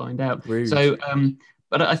surprised to find out. Rude. So,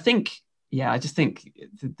 but I think, I just think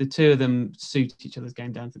the two of them suit each other's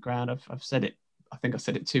game down to the ground. I've said it. I think I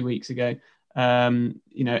said it 2 weeks ago.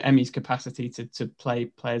 Emi's capacity to play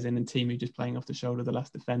players in and Teemu just playing off the shoulder of the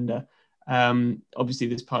last defender. Obviously,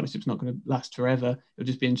 this partnership's not going to last forever. It'll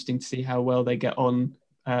just be interesting to see how well they get on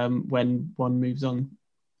when one moves on,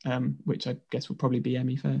 which I guess will probably be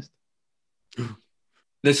Emi first.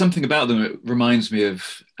 There's something about them that reminds me of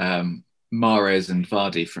Mahrez and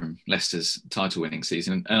Vardy from Leicester's title-winning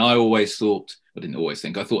season. And I thought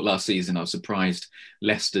last season I was surprised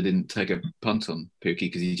Leicester didn't take a punt on Pukki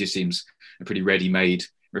because he just seems a pretty ready-made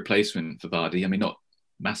replacement for Vardy. I mean, not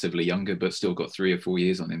massively younger, but still got 3 or 4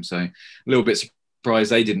 years on him. So a little bit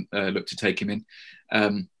surprised they didn't look to take him in.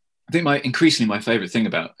 I think my favourite thing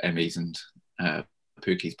about Emi's and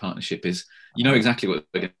Pukki's partnership is you know exactly what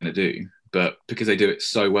they're going to do, but because they do it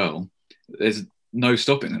so well, there's no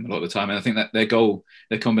stopping them a lot of the time. And I think that their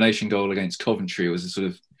combination goal against Coventry was a sort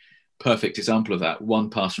of perfect example of that. One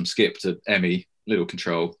pass from Skip to Emi, little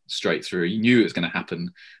control, straight through. You knew it was going to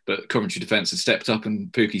happen, but Coventry defence had stepped up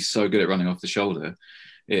and Pukki's so good at running off the shoulder.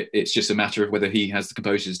 It's just a matter of whether he has the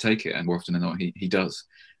composure to take it, and more often than not, he does.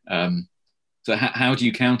 So how do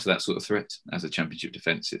you counter that sort of threat as a championship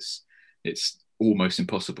defence? It's almost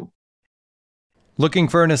impossible. Looking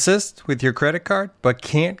for an assist with your credit card, but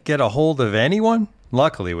can't get a hold of anyone?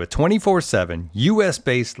 Luckily, with 24/7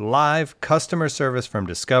 US-based live customer service from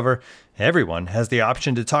Discover, everyone has the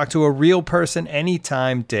option to talk to a real person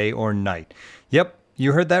anytime, day or night. Yep,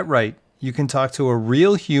 you heard that right. You can talk to a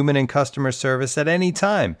real human in customer service at any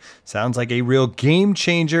time. Sounds like a real game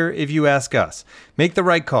changer if you ask us. Make the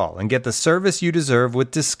right call and get the service you deserve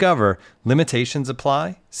with Discover. Limitations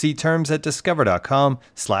apply. See terms at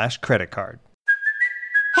discover.com/creditcard.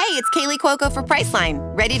 Hey, it's Kaylee Cuoco for Priceline.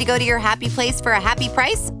 Ready to go to your happy place for a happy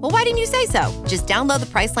price? Well, why didn't you say so? Just download the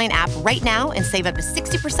Priceline app right now and save up to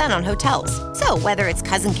 60% on hotels. So whether it's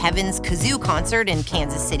Cousin Kevin's Kazoo Concert in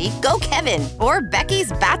Kansas City, go Kevin, or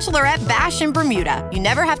Becky's Bachelorette Bash in Bermuda, you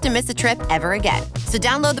never have to miss a trip ever again. So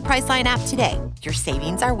download the Priceline app today. Your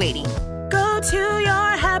savings are waiting. Go to your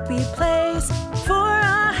happy place for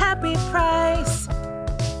a happy price.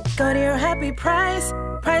 Go to your happy price,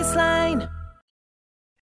 Priceline.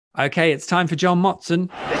 Okay, it's time for John Motson.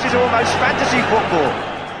 This is almost fantasy football.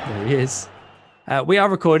 There he is. We are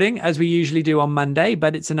recording, as we usually do on Monday,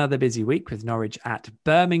 but it's another busy week with Norwich at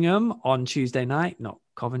Birmingham on Tuesday night, not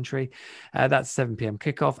Coventry. That's 7 p.m.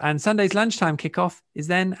 kickoff. And Sunday's lunchtime kickoff is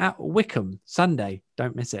then at Wycombe, Sunday.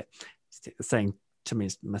 Don't miss it. Saying to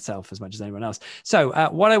myself as much as anyone else. So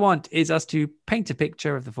what I want is us to paint a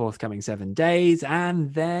picture of the forthcoming 7 days,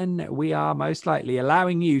 and then we are most likely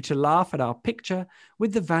allowing you to laugh at our picture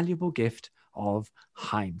with the valuable gift of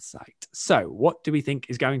hindsight. So what do we think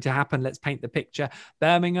is going to happen? Let's paint the picture.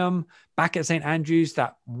 Birmingham, back at St Andrews,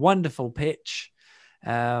 that wonderful pitch.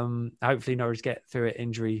 Hopefully Norwich get through it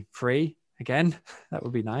injury free again. That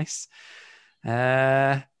would be nice.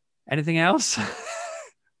 Anything else?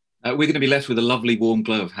 We're going to be left with a lovely warm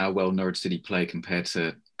glow of how well Norwich City play compared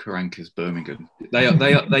to Karanka's Birmingham.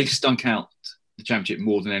 They stunk out the championship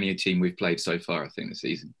more than any team we've played so far, I think, this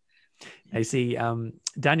season. I see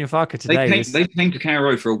Daniel Farker today. They came to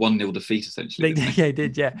Carrow for a 1-0 defeat, essentially. They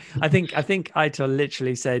did, yeah. I think Aitor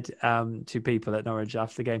literally said to people at Norwich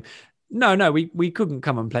after the game, No, we couldn't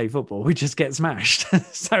come and play football. We just get smashed.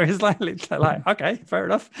 So it's like, okay, fair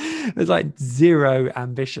enough. There's like zero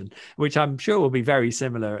ambition, which I'm sure will be very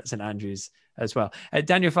similar at St Andrews as well.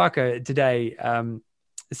 Daniel Farker today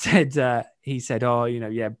said he said, "Oh,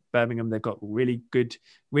 Birmingham, they've got really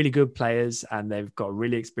good players, and they've got a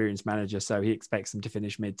really experienced manager, so he expects them to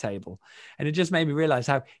finish mid-table." And it just made me realize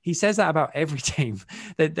how he says that about every team.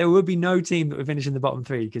 That there will be no team that would finish in the bottom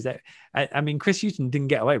three, because Chris Hughton didn't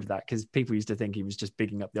get away with that, because people used to think he was just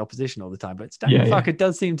bigging up the opposition all the time. But Daniel Farke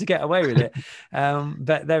does seem to get away with it.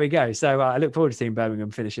 But there we go. So I look forward to seeing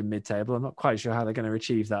Birmingham finish in mid-table. I'm not quite sure how they're going to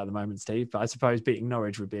achieve that at the moment, Steve, but I suppose beating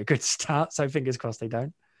Norwich would be a good start. So fingers crossed they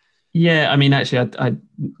don't. Yeah, I mean, actually,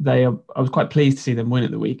 I was quite pleased to see them win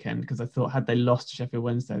at the weekend, because I thought had they lost to Sheffield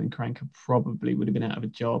Wednesday, then Cranker probably would have been out of a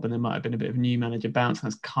job, and there might have been a bit of a new manager bounce. And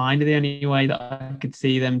that's kind of the only way that I could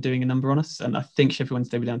see them doing a number on us. And I think Sheffield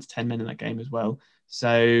Wednesday were down to 10 men in that game as well.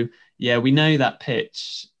 So yeah, we know that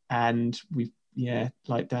pitch, and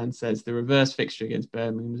like Dan says, the reverse fixture against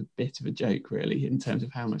Birmingham was a bit of a joke, really, in terms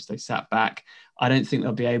of how much they sat back. I don't think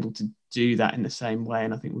they'll be able to do that in the same way,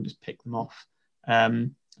 and I think we'll just pick them off.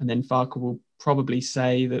 And then Farke will probably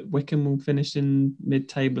say that Wycombe will finish in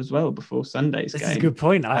mid-table as well before Sunday's game. This is a good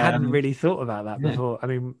point. I hadn't really thought about that before. I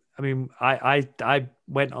mean, I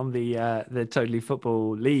went on the Totally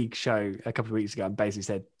Football League show a couple of weeks ago and basically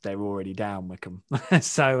said they were already down, Wycombe.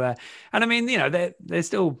 So, and I mean, they're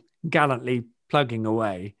still gallantly plugging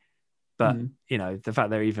away, but the fact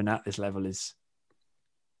they're even at this level is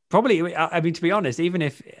probably, I mean, to be honest, even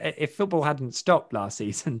if football hadn't stopped last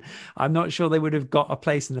season, I'm not sure they would have got a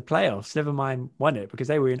place in the playoffs, never mind won it, because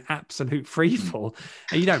they were in absolute freefall.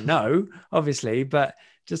 And you don't know, obviously, but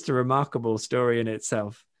just a remarkable story in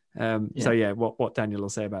itself. So yeah, what Daniel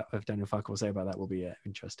Farke will say about that will be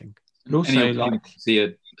interesting. And also,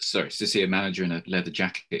 to see a manager in a leather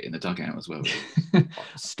jacket in the dugout as well.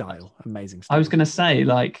 Amazing style. I was going to say,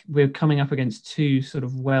 we're coming up against two sort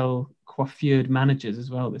of well-coiffured managers as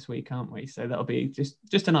well this week, aren't we? So that'll be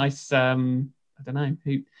just a nice. I don't know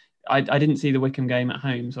who. I didn't see the Wycombe game at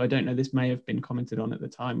home, so I don't know. This may have been commented on at the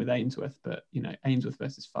time with Ainsworth, but Ainsworth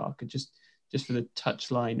versus Farke, just for the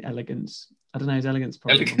touchline elegance. I don't know, is elegance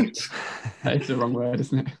probably elegance? It's the wrong word,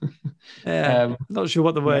 isn't it? Yeah, not sure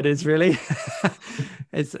what the word is really.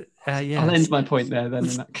 It's I'll end my point there then.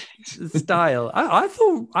 In that case, style. I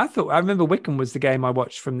remember Wycombe was the game I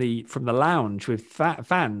watched from the lounge with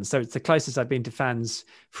fans. So it's the closest I've been to fans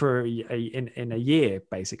for in a year,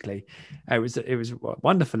 basically. It was a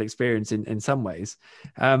wonderful experience in some ways.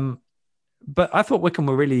 But I thought Wycombe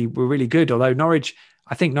were really good. Although Norwich.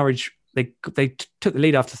 They took the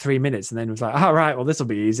lead after 3 minutes and then was like, all right, well, this will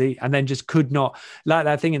be easy. And then just could not, like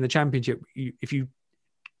that thing in the Championship, if you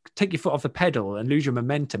take your foot off the pedal and lose your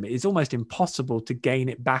momentum, it is almost impossible to gain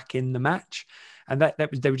it back in the match. And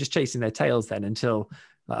they were just chasing their tails then until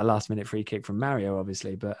a last-minute free kick from Mario,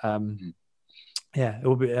 obviously. But yeah, it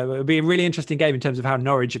will be a really interesting game in terms of how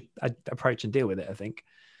Norwich approach and deal with it, I think.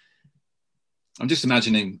 I'm just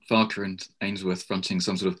imagining Farke and Ainsworth fronting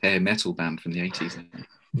some sort of hair metal band from the 80s.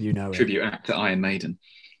 Tribute act to Iron Maiden.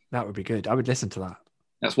 That would be good. I would listen to that.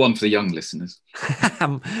 That's one for the young listeners.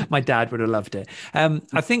 My dad would have loved it.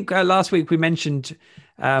 I think last week we mentioned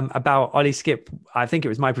about Ollie Skipp. I think it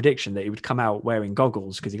was my prediction that he would come out wearing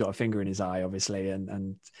goggles because he got a finger in his eye, obviously,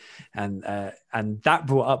 and that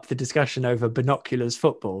brought up the discussion over binoculars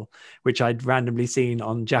football, which I'd randomly seen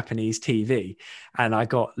on Japanese TV, and I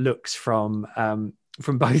got looks from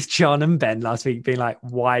both John and Ben last week being like,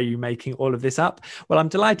 why are you making all of this up? Well, I'm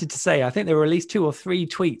delighted to say I think there were at least 2 or 3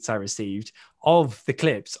 tweets I received of the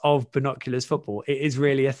clips of binoculars football. It is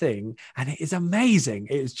really a thing, and it is amazing.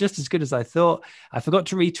 It is just as good as I thought. I forgot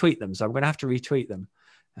to retweet them, so I'm going to have to retweet them.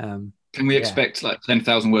 Can we expect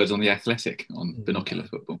 10,000 words on The Athletic on binocular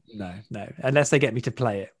football? No, unless they get me to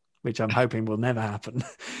play it, which I'm hoping will never happen,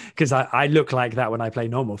 because I look like that when I play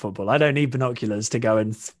normal football. I don't need binoculars to go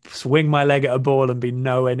and swing my leg at a ball and be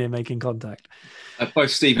nowhere near making contact.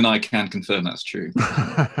 Both Steve and I can confirm that's true.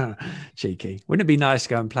 Cheeky. Wouldn't it be nice to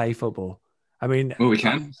go and play football? I mean... Well, we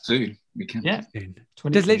can soon. We can. Yeah.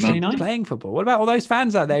 Just literally playing football. What about all those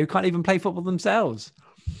fans out there who can't even play football themselves?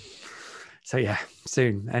 So yeah,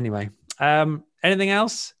 soon. Anyway. Anything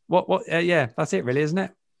else? Yeah, that's it really, isn't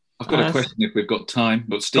it? I've got a question if we've got time.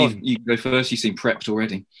 But Steve, you go first. You seem prepped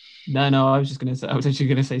already. No, I was actually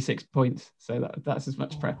going to say 6 points. So that's as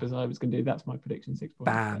much prep as I was going to do. That's my prediction, 6 points.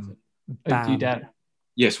 Bam. Do you, Dan?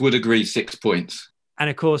 Yes, would agree, 6 points.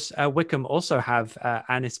 And of course, Wycombe also have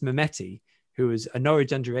Anis Mehmeti, who was a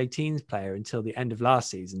Norwich under-18s player until the end of last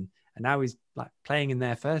season. And now he's playing in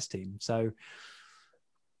their first team. So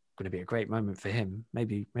going to be a great moment for him.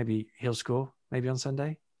 Maybe he'll score, maybe on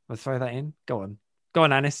Sunday. We'll throw that in. Go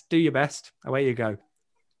on, Anis, do your best. Away you go.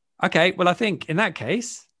 Okay, well, I think in that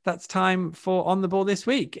case, that's time for On the Ball this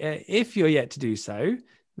week. If you're yet to do so,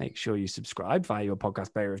 make sure you subscribe via your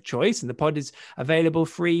podcast player of choice. And the pod is available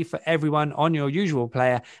free for everyone on your usual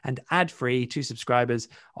player and ad-free to subscribers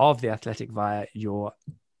of The Athletic via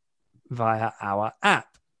our app.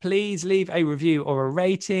 Please leave a review or a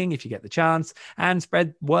rating if you get the chance, and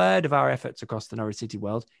spread word of our efforts across the Norwich City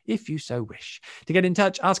world if you so wish. To get in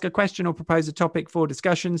touch, ask a question or propose a topic for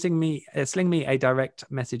discussion, sling me a direct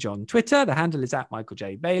message on Twitter. The handle is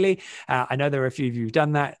 @MichaelJ.Bailey. I know there are a few of you who've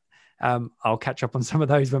done that. I'll catch up on some of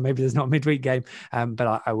those when maybe there's not a midweek game,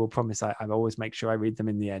 but I will promise I always make sure I read them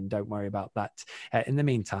in the end. Don't worry about that. In the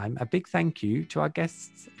meantime, a big thank you to our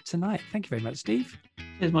guests tonight. Thank you very much, Steve.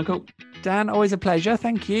 Cheers, Michael. Dan, always a pleasure.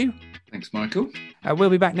 Thank you. Thanks, Michael. We'll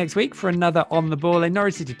be back next week for another On the Ball, a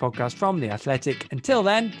Norwich City podcast from The Athletic. Until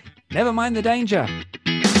then, never mind the danger.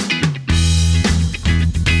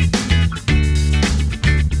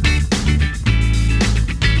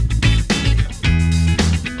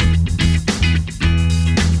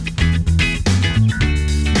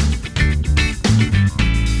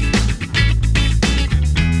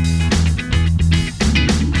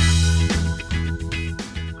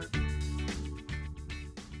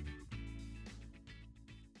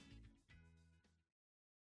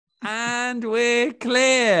 And we're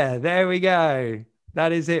clear. There we go.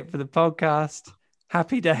 That is it for the podcast.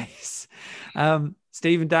 Happy days.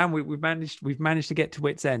 Steve and Dan, we've managed to get to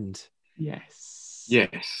Wits End. Yes.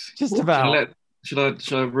 Just about. Should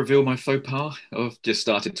I reveal my faux pas? I've just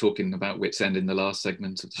started talking about Wits End in the last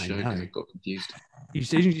segment of the show because I got confused. You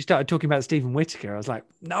started talking about Stephen Whittaker. I was like,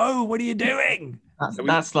 no, what are you doing? That's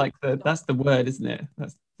the word, isn't it?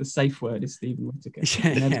 That's the safe word is Stephen Whittaker.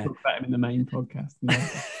 Never talk about him in the main podcast.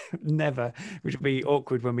 Never, which will be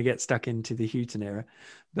awkward when we get stuck into the Houghton era.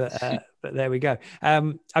 But there we go.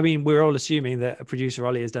 I mean, we're all assuming that producer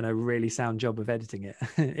Ollie has done a really sound job of editing it.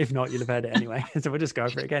 If not, you'll have heard it anyway. So we'll just go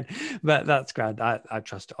over it again. But that's grand. I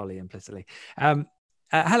trust Ollie implicitly.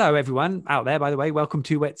 Hello, everyone out there, by the way. Welcome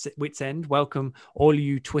to Wits End. Welcome, all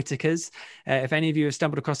you Twitterkers. If any of you have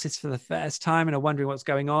stumbled across this for the first time and are wondering what's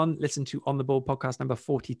going on, listen to On the Ball podcast number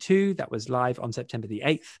 42. That was live on September the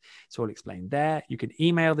 8th. It's all explained there. You can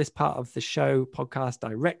email this part of the show podcast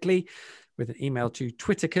directly with an email to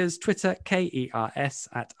Twitterkers, Twitter, KERS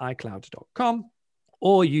 @iCloud.com,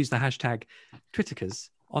 or use the hashtag Twitterkers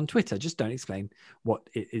on Twitter. Just don't explain what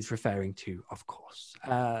it is referring to, of course.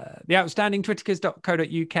 The outstanding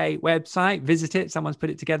twitterkers.co.uk website. Visit it. Someone's put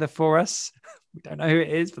it together for us. We don't know who it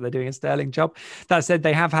is, but they're doing a sterling job. That said,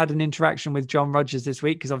 they have had an interaction with John Rogers this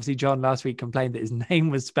week, because obviously John last week complained that his name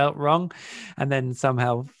was spelt wrong, and then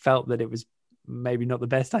somehow felt that it was maybe not the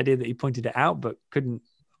best idea that he pointed it out, but couldn't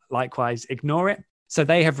likewise ignore it. So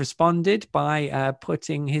they have responded by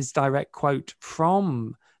putting his direct quote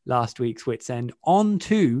from last week's Wits End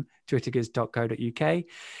onto twitterkers.co.uk,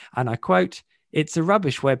 and I quote, "It's a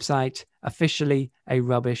rubbish website, officially a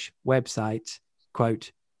rubbish website."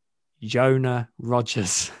 Quote, Jonah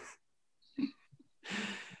Rogers.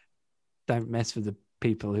 Don't mess with the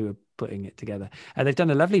people who are putting it together. They've done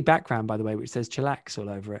a lovely background, by the way, which says chillax all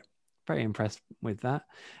over it. Very impressed with that.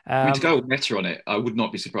 To go meta on it, I would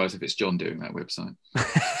not be surprised if it's John doing that website.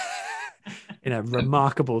 In a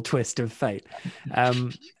remarkable twist of fate.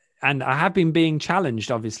 And I have been being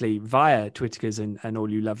challenged, obviously, via Twitterkers and all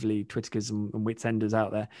you lovely Twitterkers and Witsenders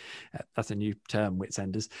out there. That's a new term,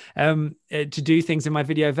 Witsenders, to do things in my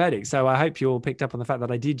video verdict. So I hope you all picked up on the fact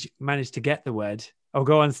that I did manage to get the word. Oh,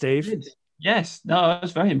 go on, Steve. Yes. No, I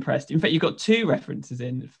was very impressed. In fact, you got two references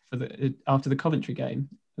in for after the Coventry game.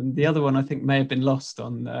 And the other one, I think, may have been lost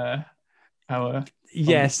on our...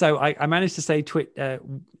 Yeah, so I managed to say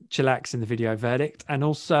chillax in the video verdict. And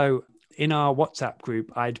also... in our WhatsApp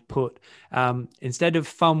group, I'd put, instead of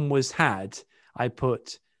fun was had, I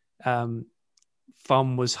put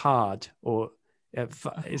fun was hard, or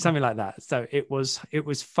something like that. So it was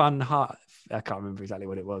fun hard. I can't remember exactly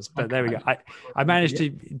what it was, but there we go. I managed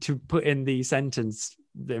to put in the sentence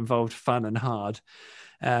that involved fun and hard,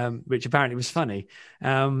 which apparently was funny.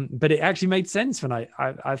 But it actually made sense when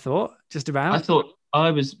I thought, just about. I thought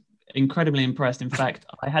I was incredibly impressed. In fact,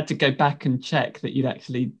 I had to go back and check that you'd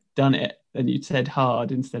actually done it and you'd said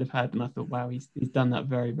hard instead of had, and I thought, wow, he's done that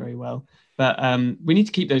very, very well. But we need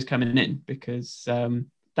to keep those coming in, because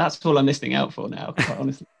that's all I'm listening out for now, quite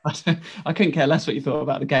honestly. I couldn't care less what you thought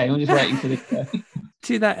about the game. I'm just waiting for this.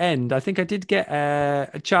 To that end, I think I did get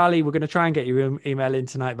Charlie. We're going to try and get your email in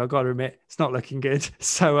tonight, but I've got to admit it's not looking good.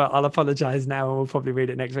 So I'll apologise now, and we'll probably read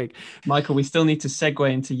it next week. Michael, we still need to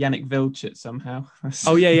segue into Yannick Vilchet somehow.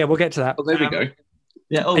 Oh yeah, we'll get to that. Oh, there we go.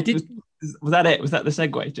 Yeah. Oh, was that it? Was that the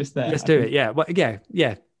segue just there? Let's do it. Yeah. Well,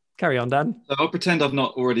 yeah. Carry on, Dan. So I'll pretend I've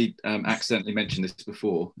not already accidentally mentioned this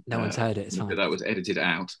before. No one's heard it. It's fine. That was edited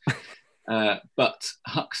out. But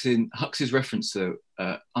Hux's reference to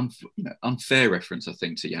unfair reference, I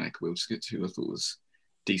think, to Yannick Wildschut, who I thought was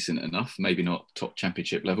decent enough, maybe not top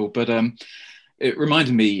championship level, but it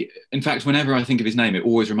reminded me, in fact, whenever I think of his name, it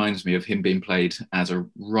always reminds me of him being played as a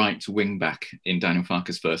right wing back in Daniel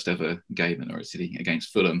Farke's first ever game at Norwich City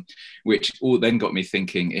against Fulham, which all then got me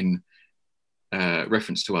thinking in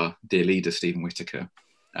reference to our dear leader, Stephen Whittaker,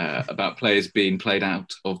 about players being played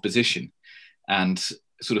out of position and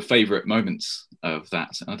sort of favourite moments of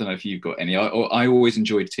that. I don't know if you've got any. I always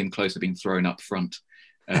enjoyed Tim Closer being thrown up front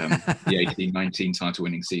the 18-19 title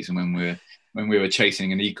winning season when we were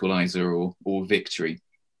chasing an equaliser or victory.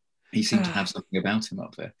 He seemed to have something about him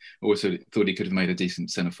up there. Also thought he could have made a decent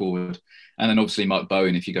centre forward. And then obviously Mark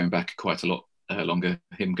Bowen, if you're going back quite a lot longer,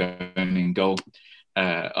 him going in goal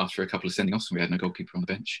after a couple of sending offs, and we had no goalkeeper on the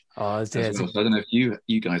bench. Oh, So I don't know if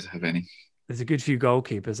you guys have any. There's a good few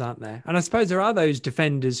goalkeepers, aren't there? And I suppose there are those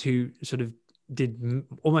defenders who sort of did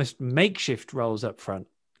almost makeshift roles up front,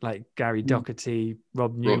 like Gary Doherty,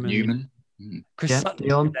 Rob Newman. Chris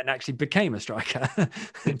Sutton then actually became a striker.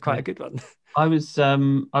 Quite a good one. I was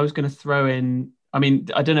going to throw in. I mean,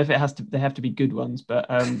 I don't know if they have to be good ones, but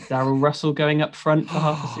Darryl Russell going up front for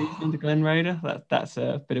half a season under Glenn Roeder. That's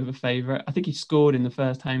a bit of a favourite. I think he scored in the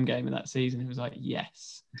first home game of that season. It was like,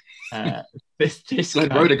 yes, this Glenn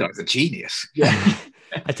Roeder guy's a genius. Yeah.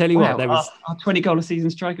 I tell you what, there was our 20 goal a season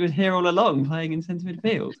striker was here all along, playing in centre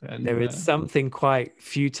midfield. And, there was something quite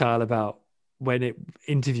futile about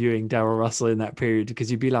interviewing Darryl Russell in that period,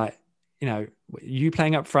 because you'd be like, you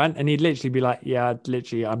playing up front, and he'd literally be like,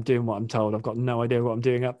 I'm doing what I'm told. I've got no idea what I'm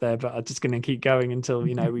doing up there, but I'm just going to keep going until,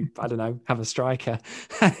 we, I don't know, have a striker.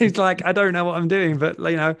 He's like, I don't know what I'm doing, but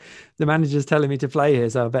the manager's telling me to play here,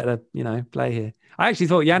 so I better, play here. I actually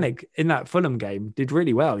thought Yannick in that Fulham game did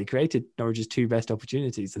really well. He created Norwich's two best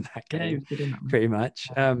opportunities in that game, pretty much.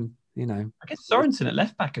 I guess Sorensen at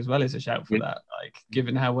left back as well is a shout for that,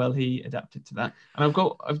 given how well he adapted to that. And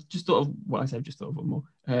I've just thought of one more.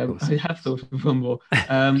 I have thought of one more.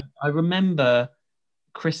 I remember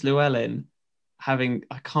Chris Llewellyn having,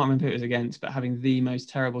 I can't remember who it was against, but having the most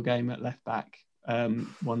terrible game at left back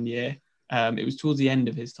one year. It was towards the end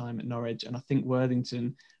of his time at Norwich, and I think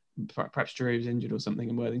Worthington, perhaps Drew was injured or something,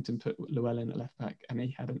 and Worthington put Llewellyn at left back, and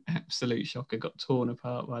he had an absolute shocker, got torn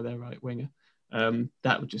apart by their right winger.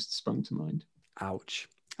 That just sprung to mind. Ouch.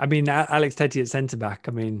 I mean, Alex Tetty at centre back.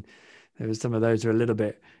 I mean, there was some of those who are a little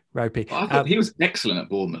bit ropey. Well, I thought he was excellent at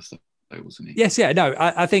Bournemouth, though, wasn't he? Yes, yeah, no.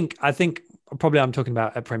 I think probably I'm talking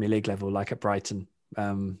about at Premier League level, like at Brighton,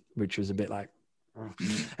 which was a bit like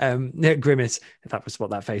grimace. If that was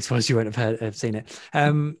what that face was, you wouldn't have seen it.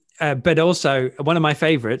 But also one of my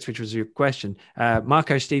favourites, which was your question,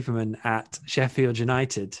 Marco Stiepermann at Sheffield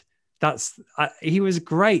United. He was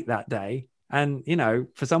great that day. And,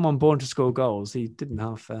 for someone born to score goals, he didn't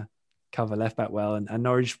half cover left back well. And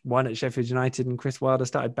Norwich won at Sheffield United, and Chris Wilder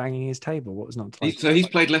started banging his table. What was not to like? So he's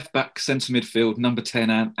played left back, centre midfield, number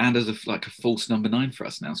 10, and as a false number 9 for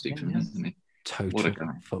us now, Stephen, isn't he? Total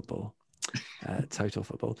football. Total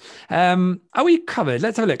football. Are we covered?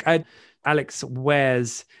 Let's have a look. Alex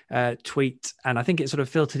Ware's tweet, and I think it sort of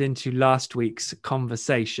filtered into last week's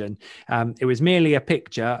conversation. It was merely a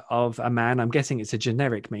picture of a man. I'm guessing it's a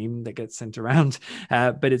generic meme that gets sent around,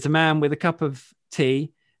 but it's a man with a cup of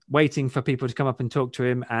tea waiting for people to come up and talk to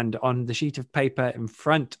him. And on the sheet of paper in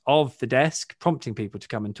front of the desk, prompting people to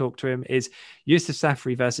come and talk to him, is Yusuf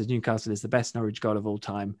Safri versus Newcastle is the best Norwich goal of all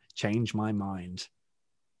time. Change my mind.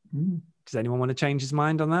 Does anyone want to change his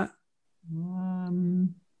mind on that?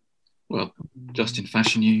 Well, Justin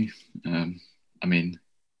Fashanu. I mean,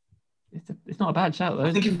 it's not a bad shout though.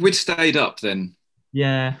 I think if we'd stayed up, then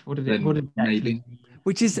what did it maybe?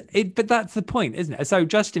 Which is it, but that's the point, isn't it? So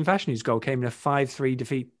Justin Fashanu's goal came in a 5-3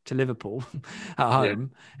 defeat to Liverpool at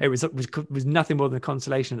home. Yeah. It was nothing more than a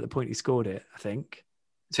consolation at the point he scored it, I think.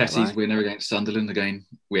 Tessie's winner against Sunderland, again,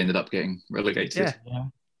 we ended up getting relegated.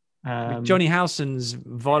 Yeah. Johnny Howson's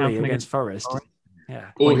volley against Forest.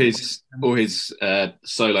 Yeah. Or his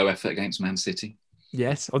solo effort against Man City.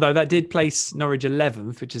 Yes, although that did place Norwich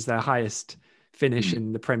 11th, which is their highest finish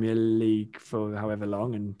in the Premier League for however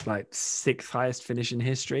long, and like 6th highest finish in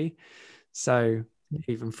history. So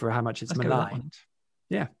even for how much it's maligned.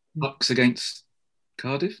 Yeah. Bucks against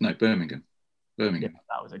Cardiff? No, Birmingham. Yeah,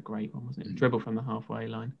 that was a great one, wasn't it? Dribble from the halfway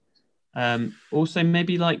line. Also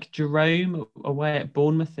maybe like Jerome away at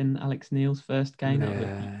Bournemouth in Alex Neil's first game.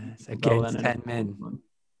 Against 10 men.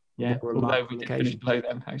 Yeah, although we did finish below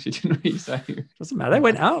them, actually, didn't we? So doesn't matter. They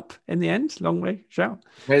went up in the end. Long way shout.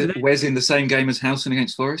 Wes in the same game as Howson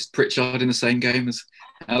against Forest. Pritchard in the same game as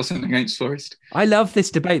Howson against Forest. I love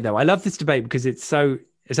this debate, though. I love this debate because it's so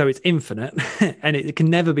it's infinite and it can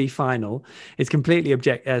never be final. It's completely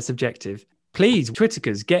subjective. Please,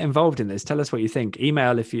 Twitterkers, get involved in this. Tell us what you think.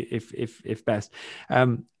 Email if best.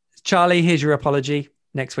 Charlie, here's your apology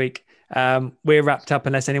next week. We're wrapped up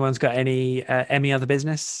unless anyone's got any other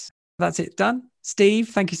business. That's it, done. Steve,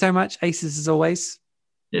 thank you so much. Aces as always.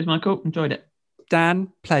 Cheers, Michael. Enjoyed it.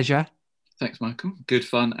 Dan, pleasure. Thanks, Michael. Good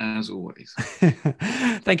fun as always.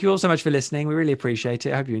 Thank you all so much for listening. We really appreciate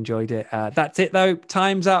it. I hope you enjoyed it. That's it, though.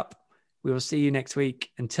 Time's up. We will see you next week.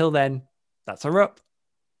 Until then, that's a wrap.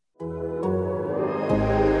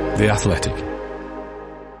 The Athletic.